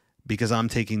because I'm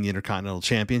taking the Intercontinental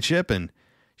Championship. And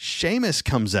Sheamus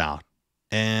comes out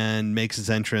and makes his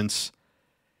entrance.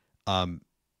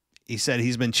 He said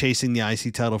he's been chasing the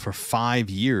IC title for 5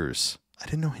 years. I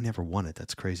didn't know he never won it.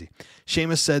 That's crazy.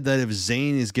 Sheamus said that if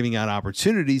Zayn is giving out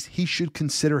opportunities, he should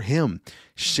consider him.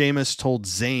 Sheamus told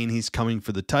Zayn he's coming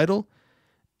for the title,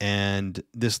 and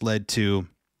this led to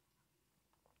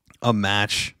a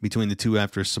match between the two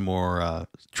after some more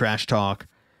trash talk,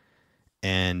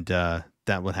 and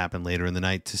that would happen later in the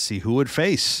night to see who would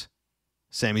face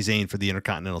Sami Zayn for the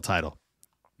Intercontinental title.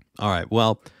 All right,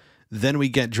 well, then we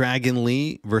get Dragon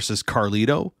Lee versus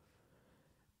Carlito,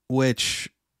 which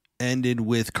ended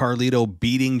with Carlito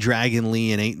beating Dragon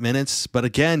Lee in 8 minutes. But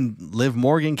again, Liv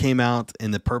Morgan came out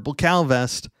in the purple cow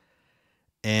vest,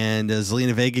 and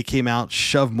Zelina Vega came out,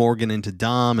 shoved Morgan into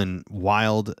Dom, and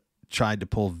Wild tried to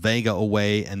pull Vega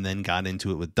away and then got into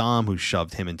it with Dom, who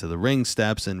shoved him into the ring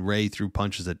steps, and Ray threw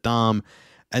punches at Dom,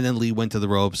 and then Lee went to the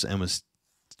ropes and was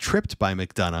tripped by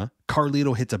McDonough.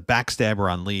 Carlito hits a backstabber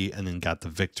on Lee and then got the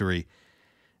victory.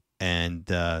 And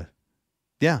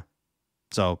yeah,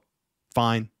 so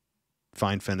fine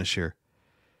finish here.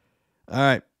 All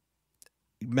right,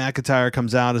 McIntyre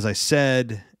comes out, as I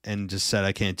said, and just said,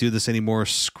 I can't do this anymore.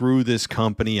 Screw this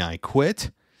company. I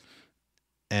quit.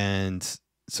 And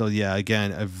So yeah,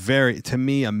 again, to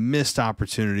me, a missed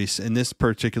opportunity in this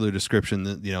particular description.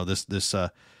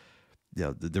 The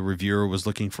reviewer was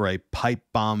looking for a pipe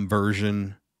bomb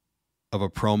version of a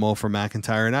promo for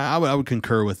McIntyre, and I would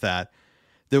concur with that.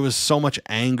 There was so much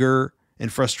anger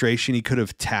and frustration he could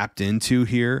have tapped into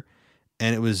here,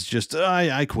 and it was just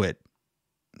I quit.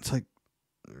 It's like,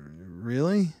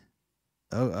 really?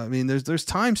 Oh, I mean, there's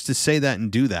times to say that and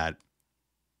do that.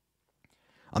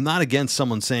 I'm not against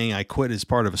someone saying I quit as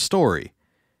part of a story.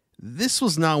 This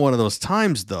was not one of those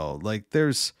times, though. Like,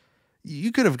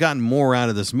 you could have gotten more out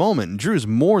of this moment, and Drew's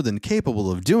more than capable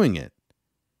of doing it.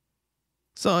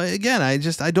 So again,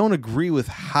 I don't agree with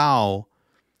how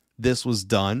this was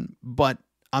done, but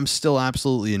I'm still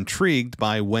absolutely intrigued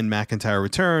by when McIntyre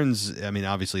returns. I mean,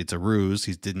 obviously it's a ruse.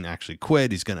 He didn't actually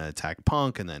quit. He's going to attack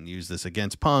Punk and then use this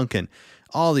against Punk and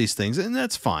all these things, and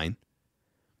that's fine.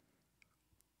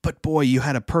 But boy, you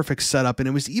had a perfect setup, and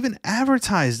it was even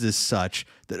advertised as such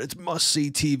that it's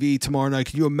must-see TV tomorrow night.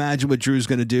 Can you imagine what Drew's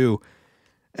going to do?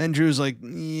 And Drew's like,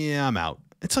 yeah, I'm out.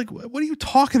 It's like, what are you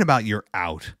talking about? You're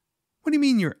out. What do you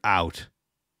mean you're out?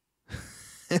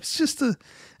 It's just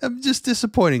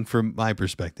disappointing from my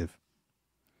perspective.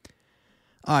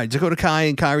 All right, Dakota Kai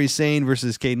and Kairi Sane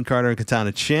versus Caden Carter and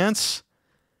Katana Chance.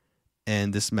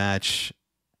 And this match,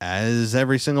 as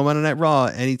every single Monday Night Raw,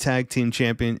 any tag team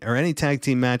champion or any tag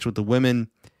team match with the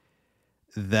women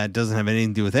that doesn't have anything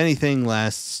to do with anything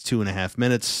lasts 2.5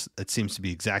 minutes. That seems to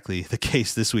be exactly the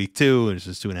case this week too. It's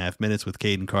just 2.5 minutes with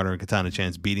Caden Carter and Katana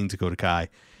Chance beating Dakota Kai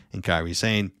and Kairi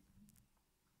Sane.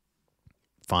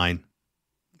 Fine.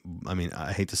 I mean,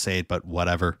 I hate to say it, but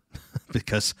whatever,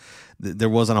 because there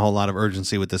wasn't a whole lot of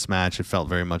urgency with this match. It felt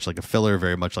very much like a filler,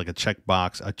 very much like a check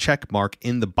mark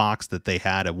in the box that they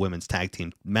had a women's tag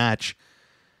team match.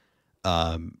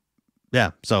 Yeah.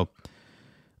 So,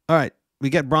 all right, we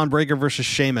get Braun Breaker versus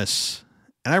Sheamus,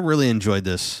 and I really enjoyed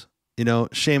this. You know,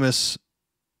 Sheamus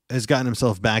has gotten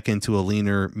himself back into a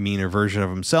leaner, meaner version of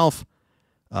himself.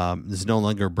 There's no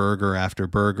longer burger after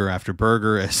burger after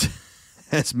burger,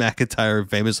 as McIntyre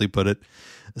famously put it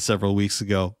several weeks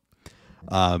ago.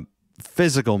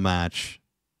 Physical match,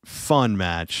 fun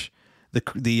match.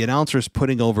 The announcers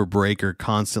putting over Breaker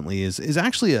constantly is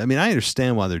actually, I mean, I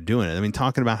understand why they're doing it. I mean,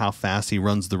 talking about how fast he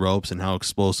runs the ropes and how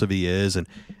explosive he is. And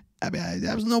I mean, I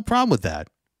have no problem with that.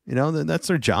 You know, that's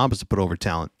their job, is to put over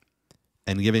talent.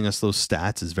 And giving us those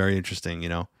stats is very interesting, you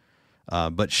know.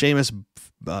 But Sheamus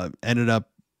ended up,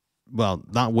 well,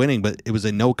 not winning, but it was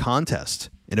a no contest.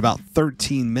 In about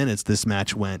 13 minutes, this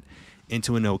match went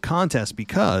into a no contest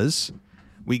because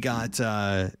we got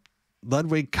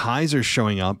Ludwig Kaiser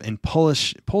showing up and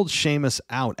pulled Sheamus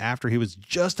out after he was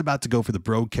just about to go for the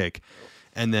bro kick.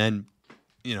 And then,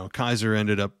 you know, Kaiser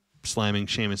ended up slamming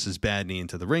Sheamus's bad knee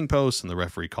into the ring post, and the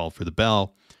referee called for the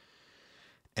bell.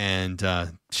 And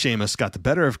Sheamus got the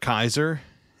better of Kaiser,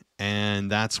 and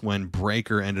that's when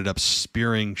Breaker ended up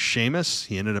spearing Sheamus.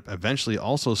 He ended up eventually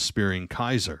also spearing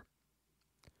Kaiser.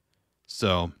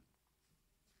 So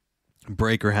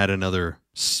Breaker had another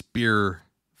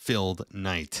spear-filled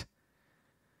night.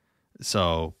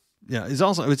 So yeah,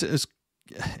 it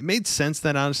made sense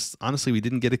that honestly we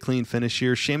didn't get a clean finish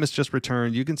here. Sheamus just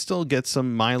returned. You can still get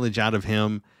some mileage out of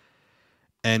him.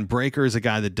 And Breaker is a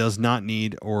guy that does not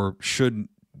need or should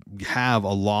have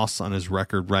a loss on his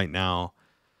record right now.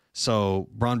 So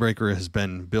Braun Breaker has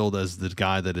been billed as the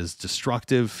guy that is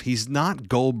destructive. He's not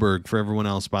Goldberg, for everyone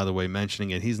else, by the way,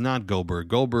 mentioning it. He's not Goldberg.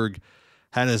 Goldberg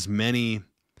had as many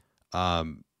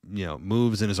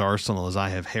moves in his arsenal as I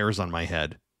have hairs on my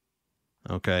head.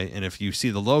 Okay, and if you see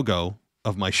the logo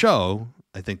of my show,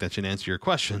 I think that should answer your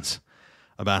questions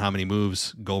about how many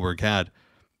moves Goldberg had.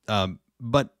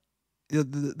 But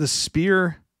the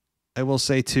spear, I will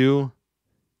say too,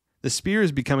 the spear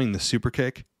is becoming the super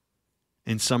kick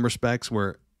in some respects,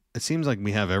 where it seems like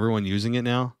we have everyone using it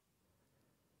now.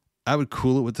 I would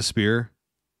cool it with the spear.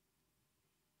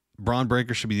 Braun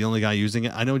Breaker should be the only guy using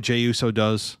it. I know Jey Uso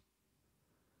does.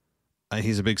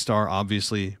 He's a big star,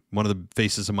 obviously. One of the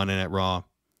faces of Monday Night Raw.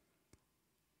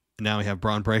 And now we have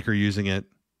Braun Breaker using it.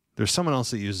 There's someone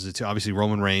else that uses it too. Obviously,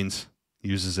 Roman Reigns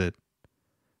uses it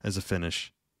as a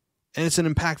finish. And it's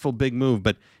an impactful big move,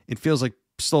 but it feels like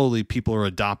slowly people are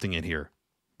adopting it here.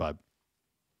 But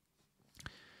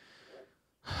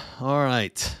all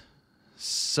right.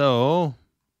 So,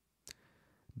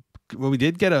 well, we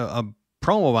did get a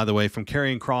promo, by the way, from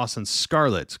Karrion Kross and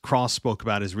Scarlett. Kross spoke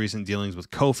about his recent dealings with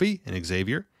Kofi and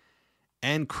Xavier.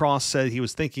 And Kross said he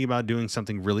was thinking about doing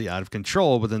something really out of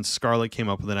control, but then Scarlett came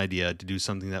up with an idea to do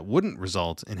something that wouldn't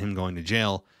result in him going to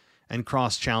jail. And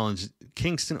Kross challenged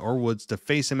Kingston or Woods to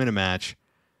face him in a match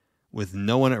with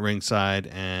no one at ringside,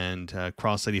 and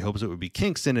Cross said he hopes it would be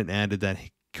Kingston, and added that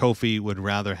Kofi would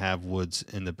rather have Woods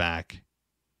in the back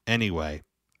anyway.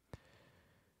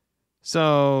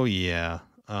 So, yeah.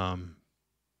 I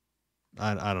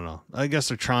don't know. I guess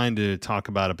they're trying to talk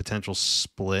about a potential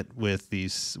split with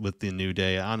the New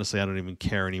Day. Honestly, I don't even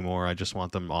care anymore. I just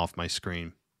want them off my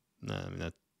screen. I mean,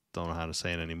 I don't know how to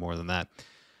say it any more than that.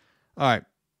 All right.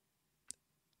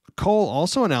 Cole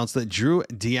also announced that Drew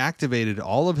deactivated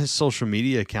all of his social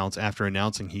media accounts after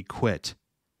announcing he quit.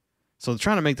 So they're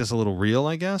trying to make this a little real,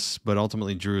 I guess, but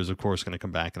ultimately Drew is, of course, going to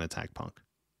come back and attack Punk.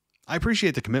 I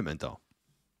appreciate the commitment, though.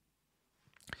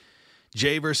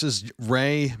 Jey versus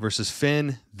Rey versus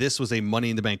Finn. This was a Money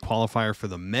in the Bank qualifier for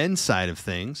the men's side of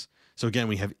things. So again,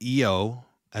 we have EO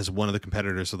as one of the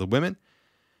competitors of the women.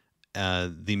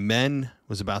 The men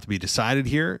was about to be decided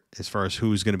here as far as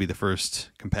who's going to be the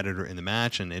first competitor in the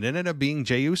match, and it ended up being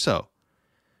Jey Uso,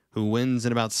 who wins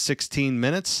in about 16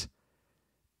 minutes.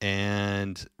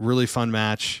 And really fun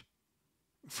match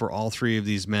for all three of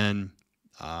these men.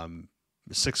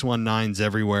 619s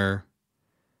everywhere.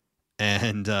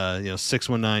 And,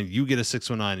 619, you get a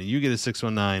 619, and you get a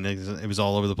 619. It was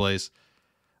all over the place.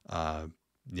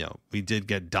 We did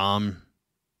get Dom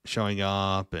showing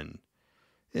up, and,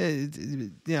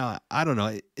 I don't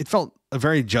know. It felt a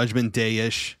very Judgment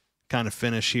Day-ish kind of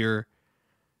finish here.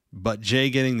 But Jey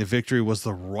getting the victory was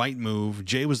the right move.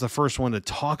 Jey was the first one to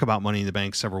talk about Money in the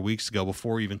Bank several weeks ago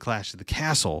before he even clashed at the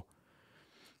Castle.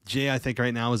 Jey, I think,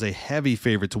 right now is a heavy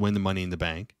favorite to win the Money in the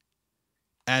Bank,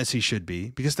 as he should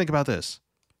be. Because think about this.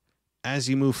 As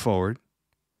you move forward,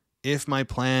 if my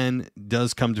plan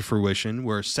does come to fruition,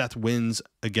 where Seth wins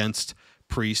against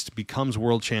Priest, becomes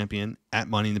world champion at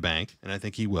Money in the Bank, and I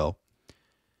think he will,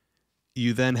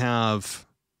 you then have...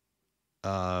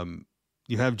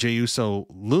 you have Jey Uso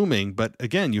looming, but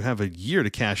again, you have a year to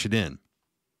cash it in.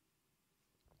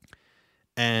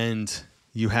 And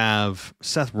you have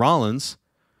Seth Rollins,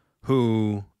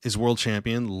 who is world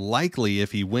champion, likely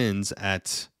if he wins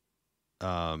at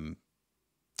Money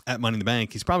in the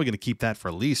Bank, he's probably going to keep that for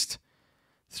at least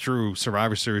through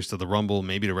Survivor Series to the Rumble,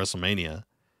 maybe to WrestleMania.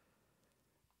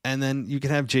 And then you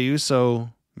can have Jey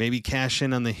Uso maybe cash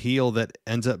in on the heel that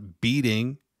ends up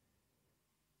beating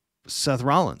Seth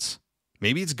Rollins.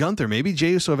 Maybe it's Gunther. Maybe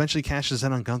Jey Uso eventually cashes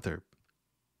in on Gunther.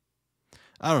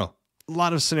 I don't know. A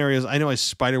lot of scenarios. I know I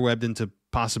spiderwebbed into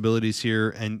possibilities here,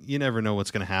 and you never know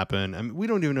what's going to happen. I mean, we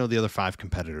don't even know the other 5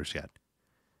 competitors yet.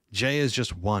 Jey is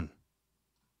just one.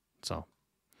 So,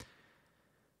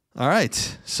 all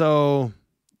right. So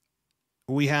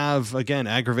we have, again,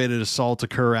 aggravated assault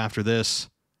occur after this.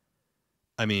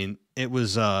 I mean, it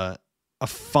was a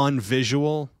fun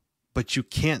visual, but you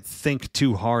can't think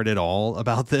too hard at all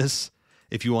about this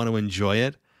if you want to enjoy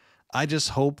it. I just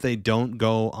hope they don't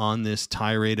go on this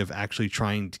tirade of actually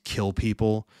trying to kill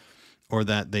people, or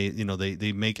that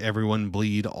they make everyone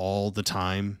bleed all the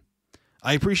time.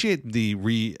 I appreciate the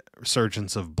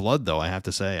resurgence of blood, though. I have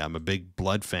to say, I'm a big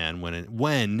blood fan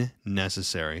when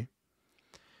necessary.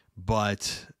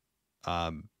 But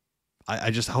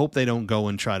I just hope they don't go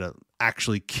and try to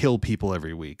actually kill people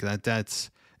every week.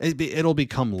 It'll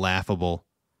become laughable.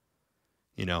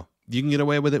 You can get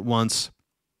away with it once,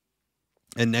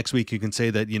 and next week you can say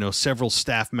that, several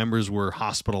staff members were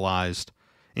hospitalized,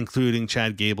 including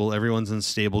Chad Gable. Everyone's in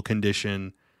stable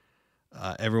condition.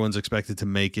 Everyone's expected to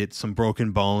make it. Some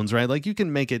broken bones, right? Like, you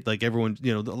can make it like everyone,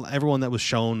 everyone that was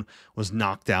shown was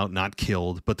knocked out, not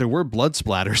killed, but there were blood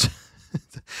splatters,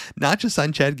 not just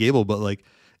on Chad Gable, but like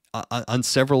on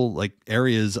several like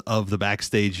areas of the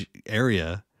backstage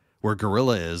area where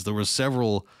Gorilla is. There were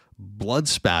several blood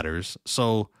spatters.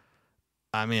 So,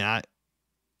 I mean,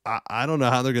 I don't know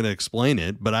how they're going to explain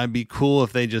it, but I'd be cool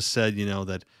if they just said,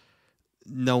 that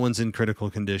no one's in critical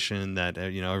condition, that,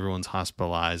 everyone's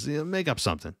hospitalized. Make up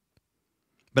something.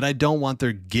 But I don't want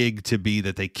their gig to be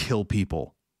that they kill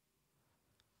people.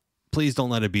 Please don't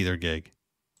let it be their gig.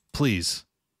 Please.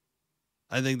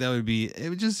 I think that would be,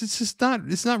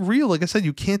 it's not real. Like I said,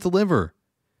 you can't deliver.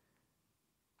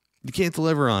 You can't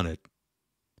deliver on it.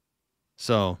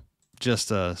 So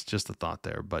just a thought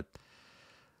there, but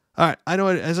all right. I know,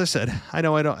 as I said, I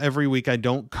don't every week. I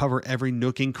don't cover every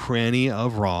nook and cranny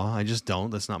of Raw. I just don't.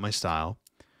 That's not my style.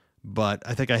 But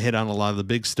I think I hit on a lot of the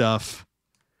big stuff,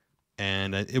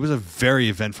 and it was a very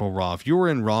eventful Raw. If you were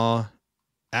in Raw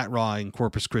in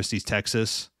Corpus Christi,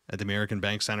 Texas, at the American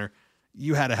Bank Center,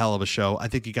 you had a hell of a show. I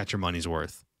think you got your money's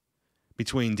worth.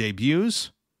 Between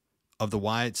debuts of the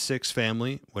Wyatt 6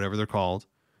 family, whatever they're called,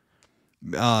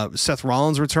 Seth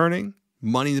Rollins returning,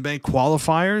 Money in the Bank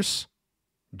qualifiers,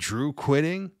 Drew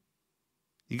quitting.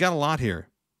 You got a lot here.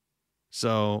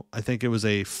 So I think it was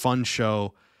a fun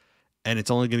show, and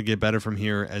it's only going to get better from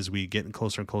here as we get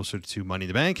closer and closer to Money in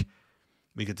the Bank.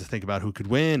 We get to think about who could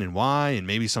win and why, and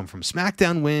maybe some from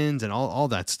SmackDown wins and all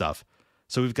that stuff.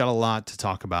 So we've got a lot to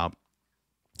talk about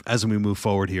as we move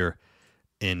forward here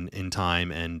in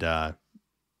time, and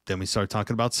then we start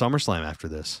talking about SummerSlam after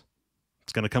this.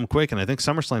 It's going to come quick, and I think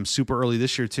SummerSlam's super early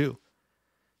this year too.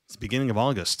 It's the beginning of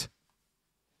August.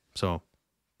 So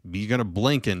you're going to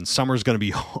blink and summer's going to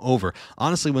be over.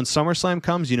 Honestly, when SummerSlam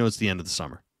comes, you know it's the end of the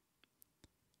summer.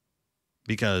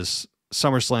 Because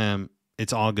SummerSlam,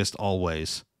 it's August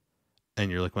always.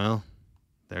 And you're like, well,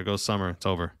 there goes summer. It's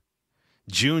over.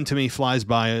 June to me flies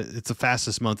by. It's the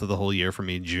fastest month of the whole year for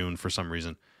me, June, for some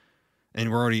reason.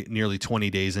 And we're already nearly 20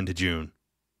 days into June.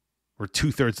 We're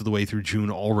 2/3 of the way through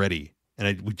June already.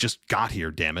 And we just got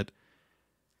here, damn it.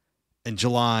 And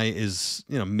July is,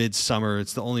 midsummer.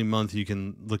 It's the only month you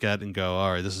can look at and go,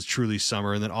 all right, this is truly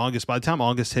summer. And then August, by the time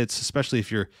August hits, especially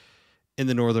if you're in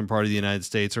the northern part of the United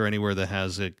States or anywhere that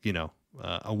has a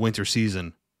winter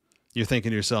season, you're thinking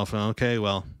to yourself, okay,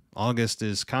 well, August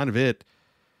is kind of it.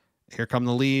 Here come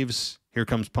the leaves. Here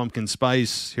comes pumpkin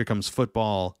spice. Here comes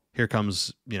football. Here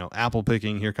comes, apple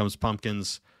picking. Here comes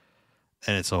pumpkins.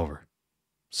 And it's over.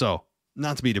 So,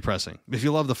 not to be depressing. If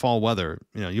you love the fall weather,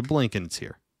 you blink and it's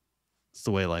here. It's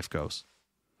the way life goes.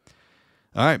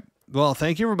 All right. Well,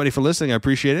 thank you, everybody, for listening. I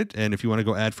appreciate it. And if you want to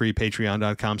go ad-free,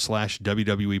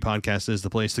 patreon.com/WWE podcast is the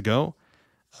place to go.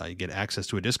 You get access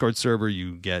to a Discord server.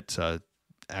 You get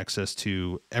access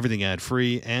to everything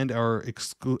ad-free and our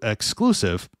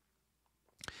exclusive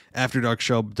After Dark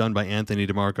show done by Anthony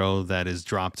DeMarco that is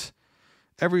dropped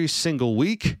every single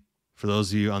week. For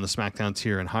those of you on the SmackDown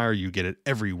tier and higher, you get it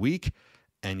every week.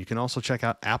 And you can also check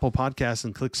out Apple Podcasts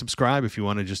and click subscribe if you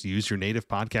want to just use your native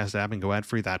podcast app and go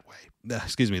ad-free that way.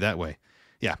 That way.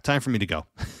 Yeah, time for me to go.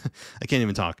 I can't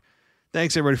even talk.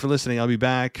 Thanks, everybody, for listening. I'll be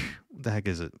back. What the heck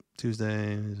is it?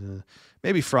 Tuesday?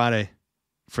 Maybe Friday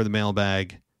for the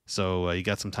mailbag. So you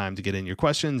got some time to get in your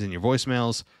questions and your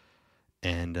voicemails.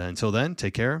 And until then,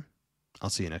 take care.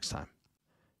 I'll see you next time.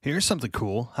 Here's something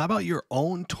cool. How about your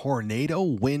own Tornado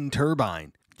wind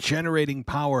turbine? Generating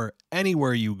power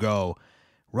anywhere you go.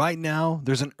 Right now,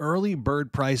 there's an early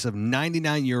bird price of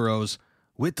 €99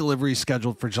 with delivery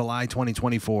scheduled for July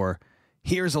 2024.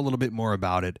 Here's a little bit more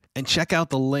about it, and check out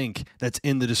the link that's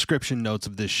in the description notes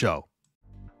of this show.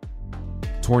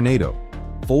 Tornado,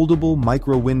 foldable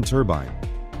micro wind turbine.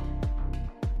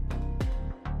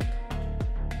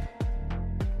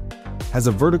 Has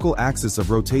a vertical axis of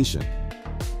rotation.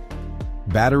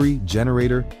 Battery,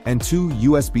 generator, and 2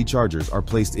 USB chargers are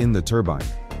placed in the turbine.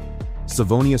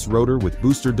 Savonius rotor with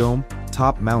booster dome,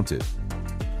 top mounted.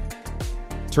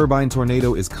 Turbine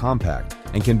Tornado is compact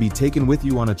and can be taken with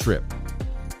you on a trip.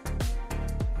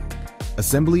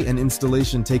 Assembly and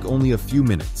installation take only a few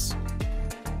minutes.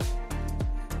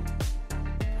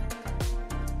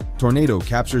 Tornado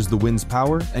captures the wind's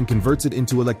power and converts it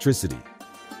into electricity.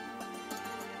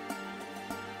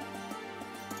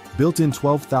 Built-in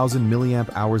 12,000 milliamp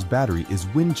hours battery is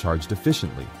wind charged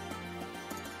efficiently.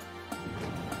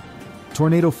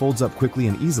 Tornado folds up quickly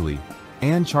and easily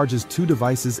and charges 2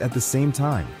 devices at the same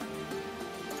time.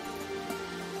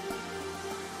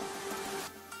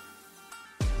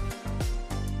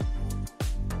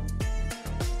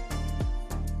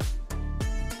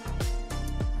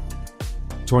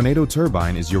 Tornado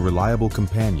turbine is your reliable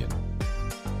companion.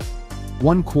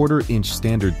 1/4 inch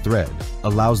standard thread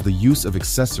allows the use of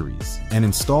accessories and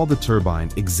install the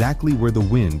turbine exactly where the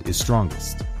wind is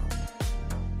strongest.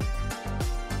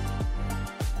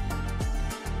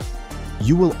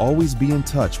 You will always be in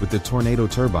touch with the Tornado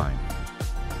turbine.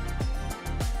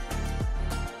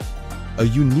 A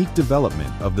unique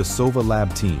development of the Sova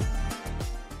Lab team.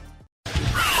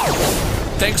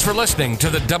 Thanks for listening to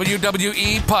the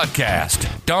WWE Podcast.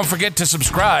 Don't forget to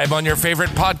subscribe on your favorite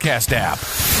podcast app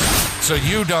so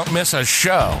you don't miss a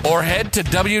show, or head to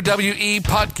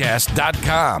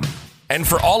WWEpodcast.com. And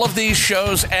for all of these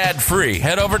shows ad-free,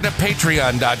 head over to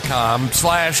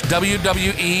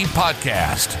patreon.com/WWE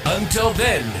Podcast. Until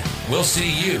then, we'll see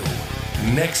you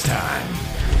next time.